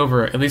 make it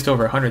at least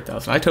over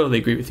 100,000. I totally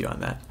agree with you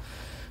on that.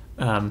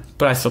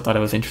 But I still thought it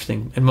was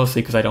interesting, and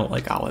mostly because I don't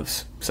like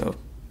olives. So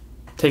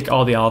take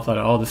all the olive out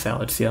of all the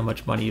salad, see how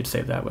much money you'd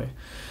save that way.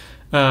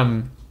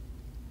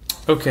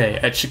 Okay,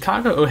 at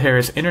Chicago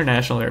O'Hare's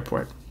International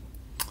Airport,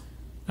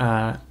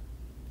 an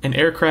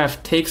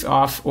aircraft takes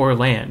off or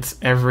lands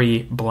every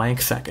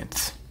blank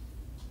seconds.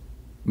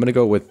 I'm going to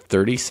go with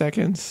 30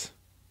 seconds.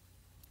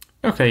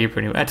 Okay,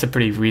 that's a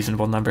pretty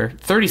reasonable number.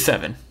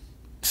 37.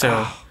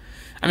 So,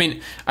 I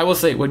mean, I will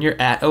say, when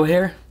you're at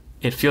O'Hare,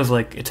 it feels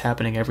like it's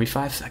happening every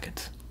 5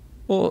 seconds.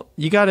 Well,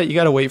 you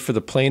gotta wait for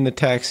the plane to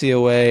taxi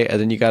away, and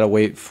then you gotta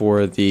wait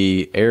for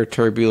the air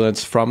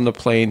turbulence from the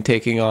plane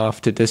taking off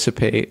to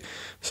dissipate.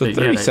 So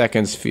 30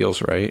 seconds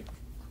feels right.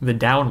 The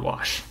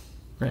downwash,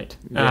 right?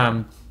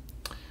 Yeah.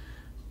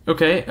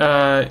 Okay,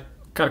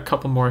 got a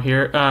couple more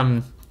here.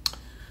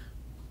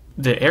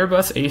 The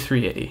Airbus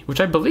A380,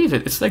 which I believe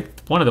it's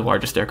like one of the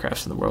largest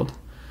aircrafts in the world,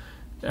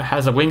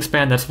 has a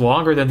wingspan that's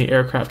longer than the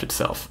aircraft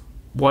itself.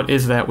 What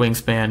is that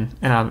wingspan?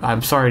 And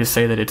I'm sorry to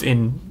say that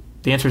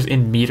the answer is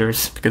in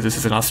meters, because this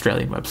is an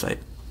Australian website.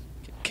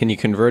 Can you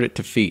convert it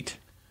to feet?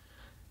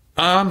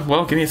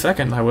 Well, give me a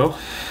second. I will.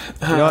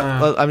 You know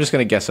what? Well, I'm just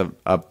going to guess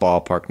a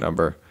ballpark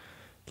number.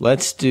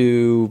 Let's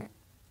do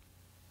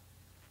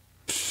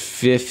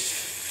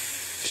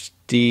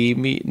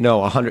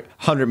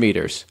 100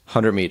 meters.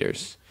 100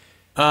 meters.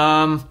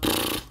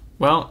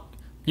 Well,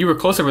 you were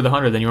closer with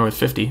 100 than you were with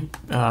 50,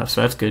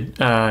 so that's good.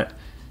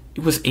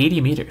 It was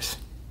 80 meters.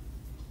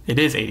 It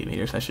is 80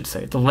 meters, I should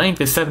say. The length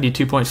is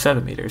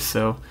 72.7 meters,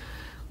 so,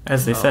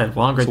 as they said,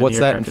 longer than the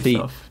aircraft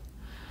itself.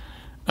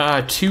 What's that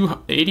in feet?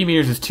 80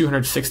 meters is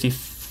 260,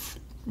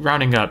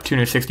 rounding up,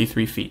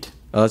 263 feet.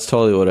 Oh, that's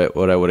totally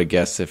what I would have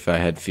guessed if I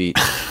had feet.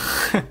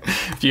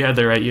 If you had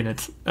the right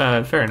units.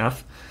 Fair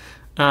enough.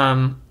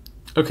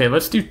 Okay,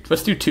 let's do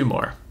 2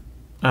 more.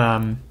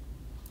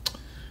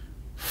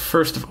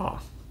 First of all,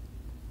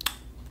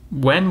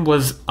 when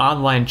was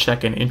online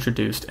check-in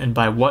introduced, and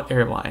by what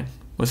airline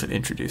was it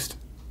introduced?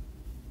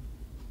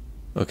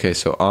 Okay,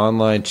 so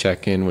online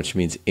check-in, which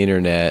means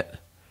internet.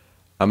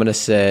 I'm going to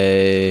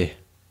say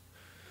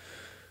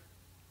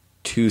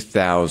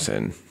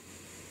 2000.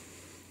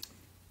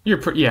 You're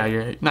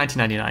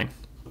 1999.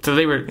 So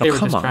they were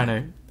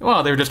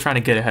just trying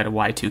to get ahead of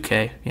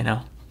Y2K, you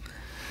know.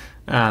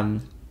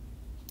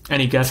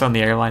 Any guess on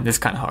the airline? This is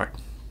kind of hard.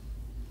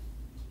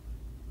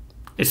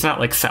 It's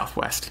not like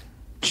Southwest.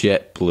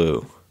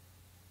 JetBlue.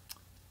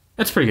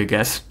 That's a pretty good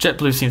guess.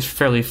 JetBlue seems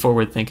fairly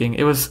forward-thinking.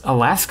 It was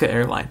Alaska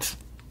Airlines.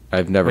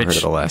 I've never heard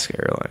of Alaska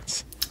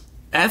Airlines.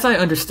 As I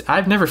understand,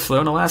 I've never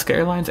flown Alaska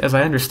Airlines. As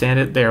I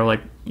understand it, they're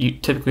like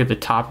typically the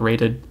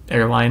top-rated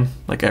airline,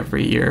 like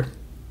every year.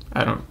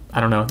 I don't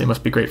know. They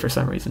must be great for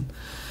some reason.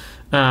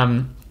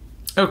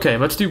 Okay,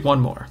 let's do one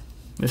more.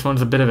 This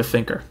one's a bit of a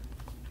thinker.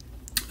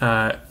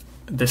 The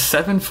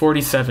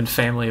 747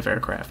 family of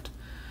aircraft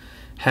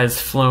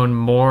has flown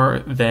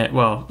more than...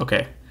 Well,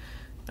 okay.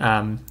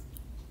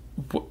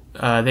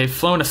 They've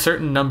flown a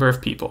certain number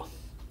of people.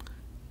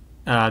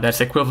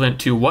 That's equivalent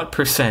to what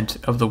percent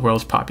of the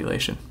world's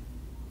population?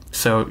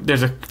 So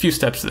there's a few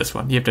steps to this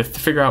one. You have to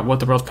figure out what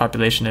the world's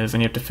population is,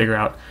 and you have to figure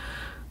out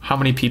how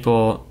many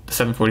people the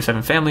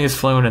 747 family has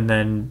flown, and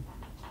then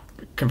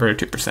convert it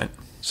to percent.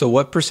 So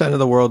what percent of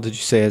the world did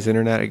you say has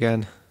internet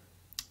again?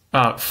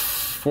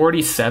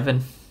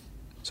 47.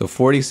 So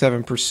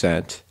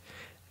 47%.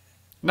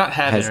 Not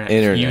have has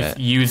internet.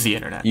 Use the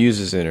internet.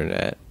 Uses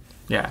internet.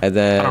 Yeah. And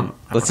then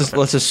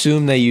let's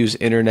assume they use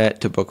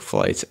internet to book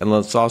flights, and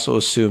let's also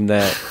assume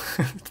that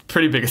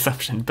pretty big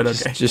assumption, but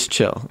okay. Just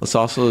chill. Let's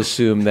also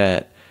assume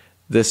that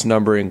this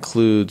number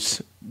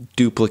includes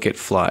duplicate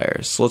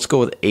flyers. So let's go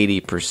with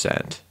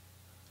 80%.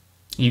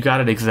 You got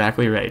it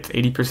exactly right.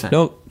 80%.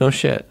 No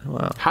shit.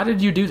 Wow. How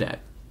did you do that?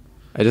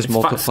 I just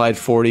multiplied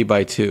 40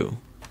 by 2.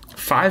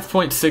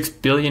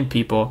 5.6 billion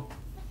people,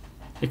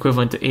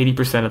 equivalent to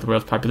 80% of the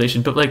world's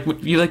population. But like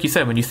you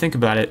said, when you think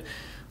about it,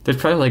 there's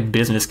probably like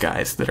business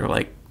guys that are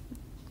like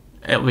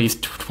at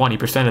least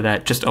 20% of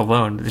that just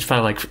alone. There's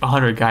probably like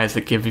 100 guys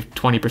that give you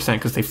 20%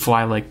 because they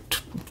fly like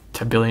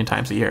a billion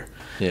times a year.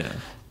 Yeah.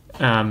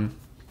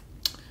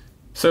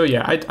 So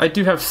yeah, I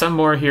do have some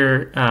more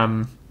here,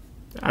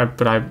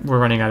 but we're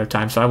running out of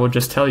time, so I will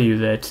just tell you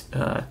that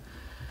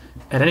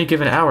at any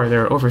given hour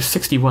there are over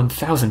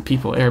 61,000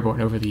 people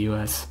airborne over the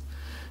U.S.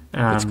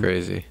 That's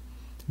crazy.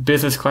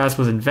 Business class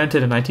was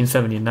invented in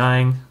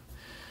 1979,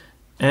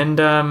 and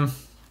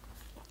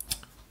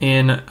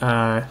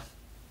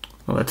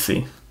let's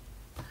see.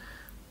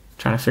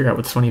 Trying to figure out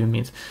what this one even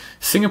means.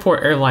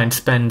 Singapore Airlines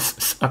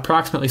spends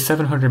approximately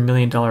 $700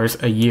 million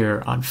a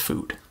year on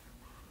food.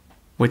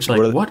 Which,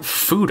 like, what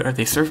food are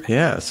they serving?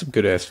 Yeah, some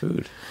good ass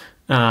food.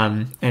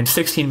 And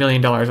 $16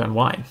 million on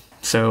wine.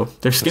 So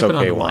they're skipping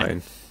on the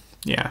wine.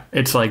 Yeah,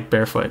 it's like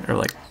Barefoot or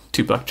like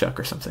 $2 Chuck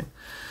or something.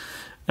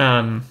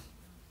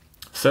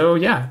 So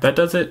yeah, that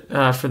does it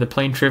for the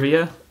plane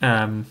trivia.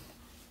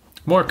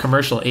 More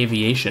commercial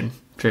aviation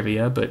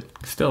trivia, but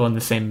still in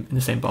the same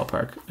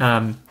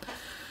ballpark.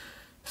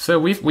 So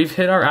we've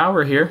hit our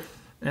hour here,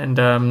 and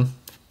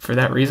for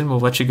that reason,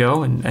 we'll let you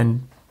go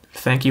and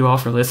thank you all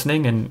for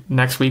listening. And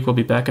next week we'll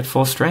be back at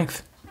full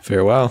strength.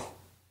 Farewell.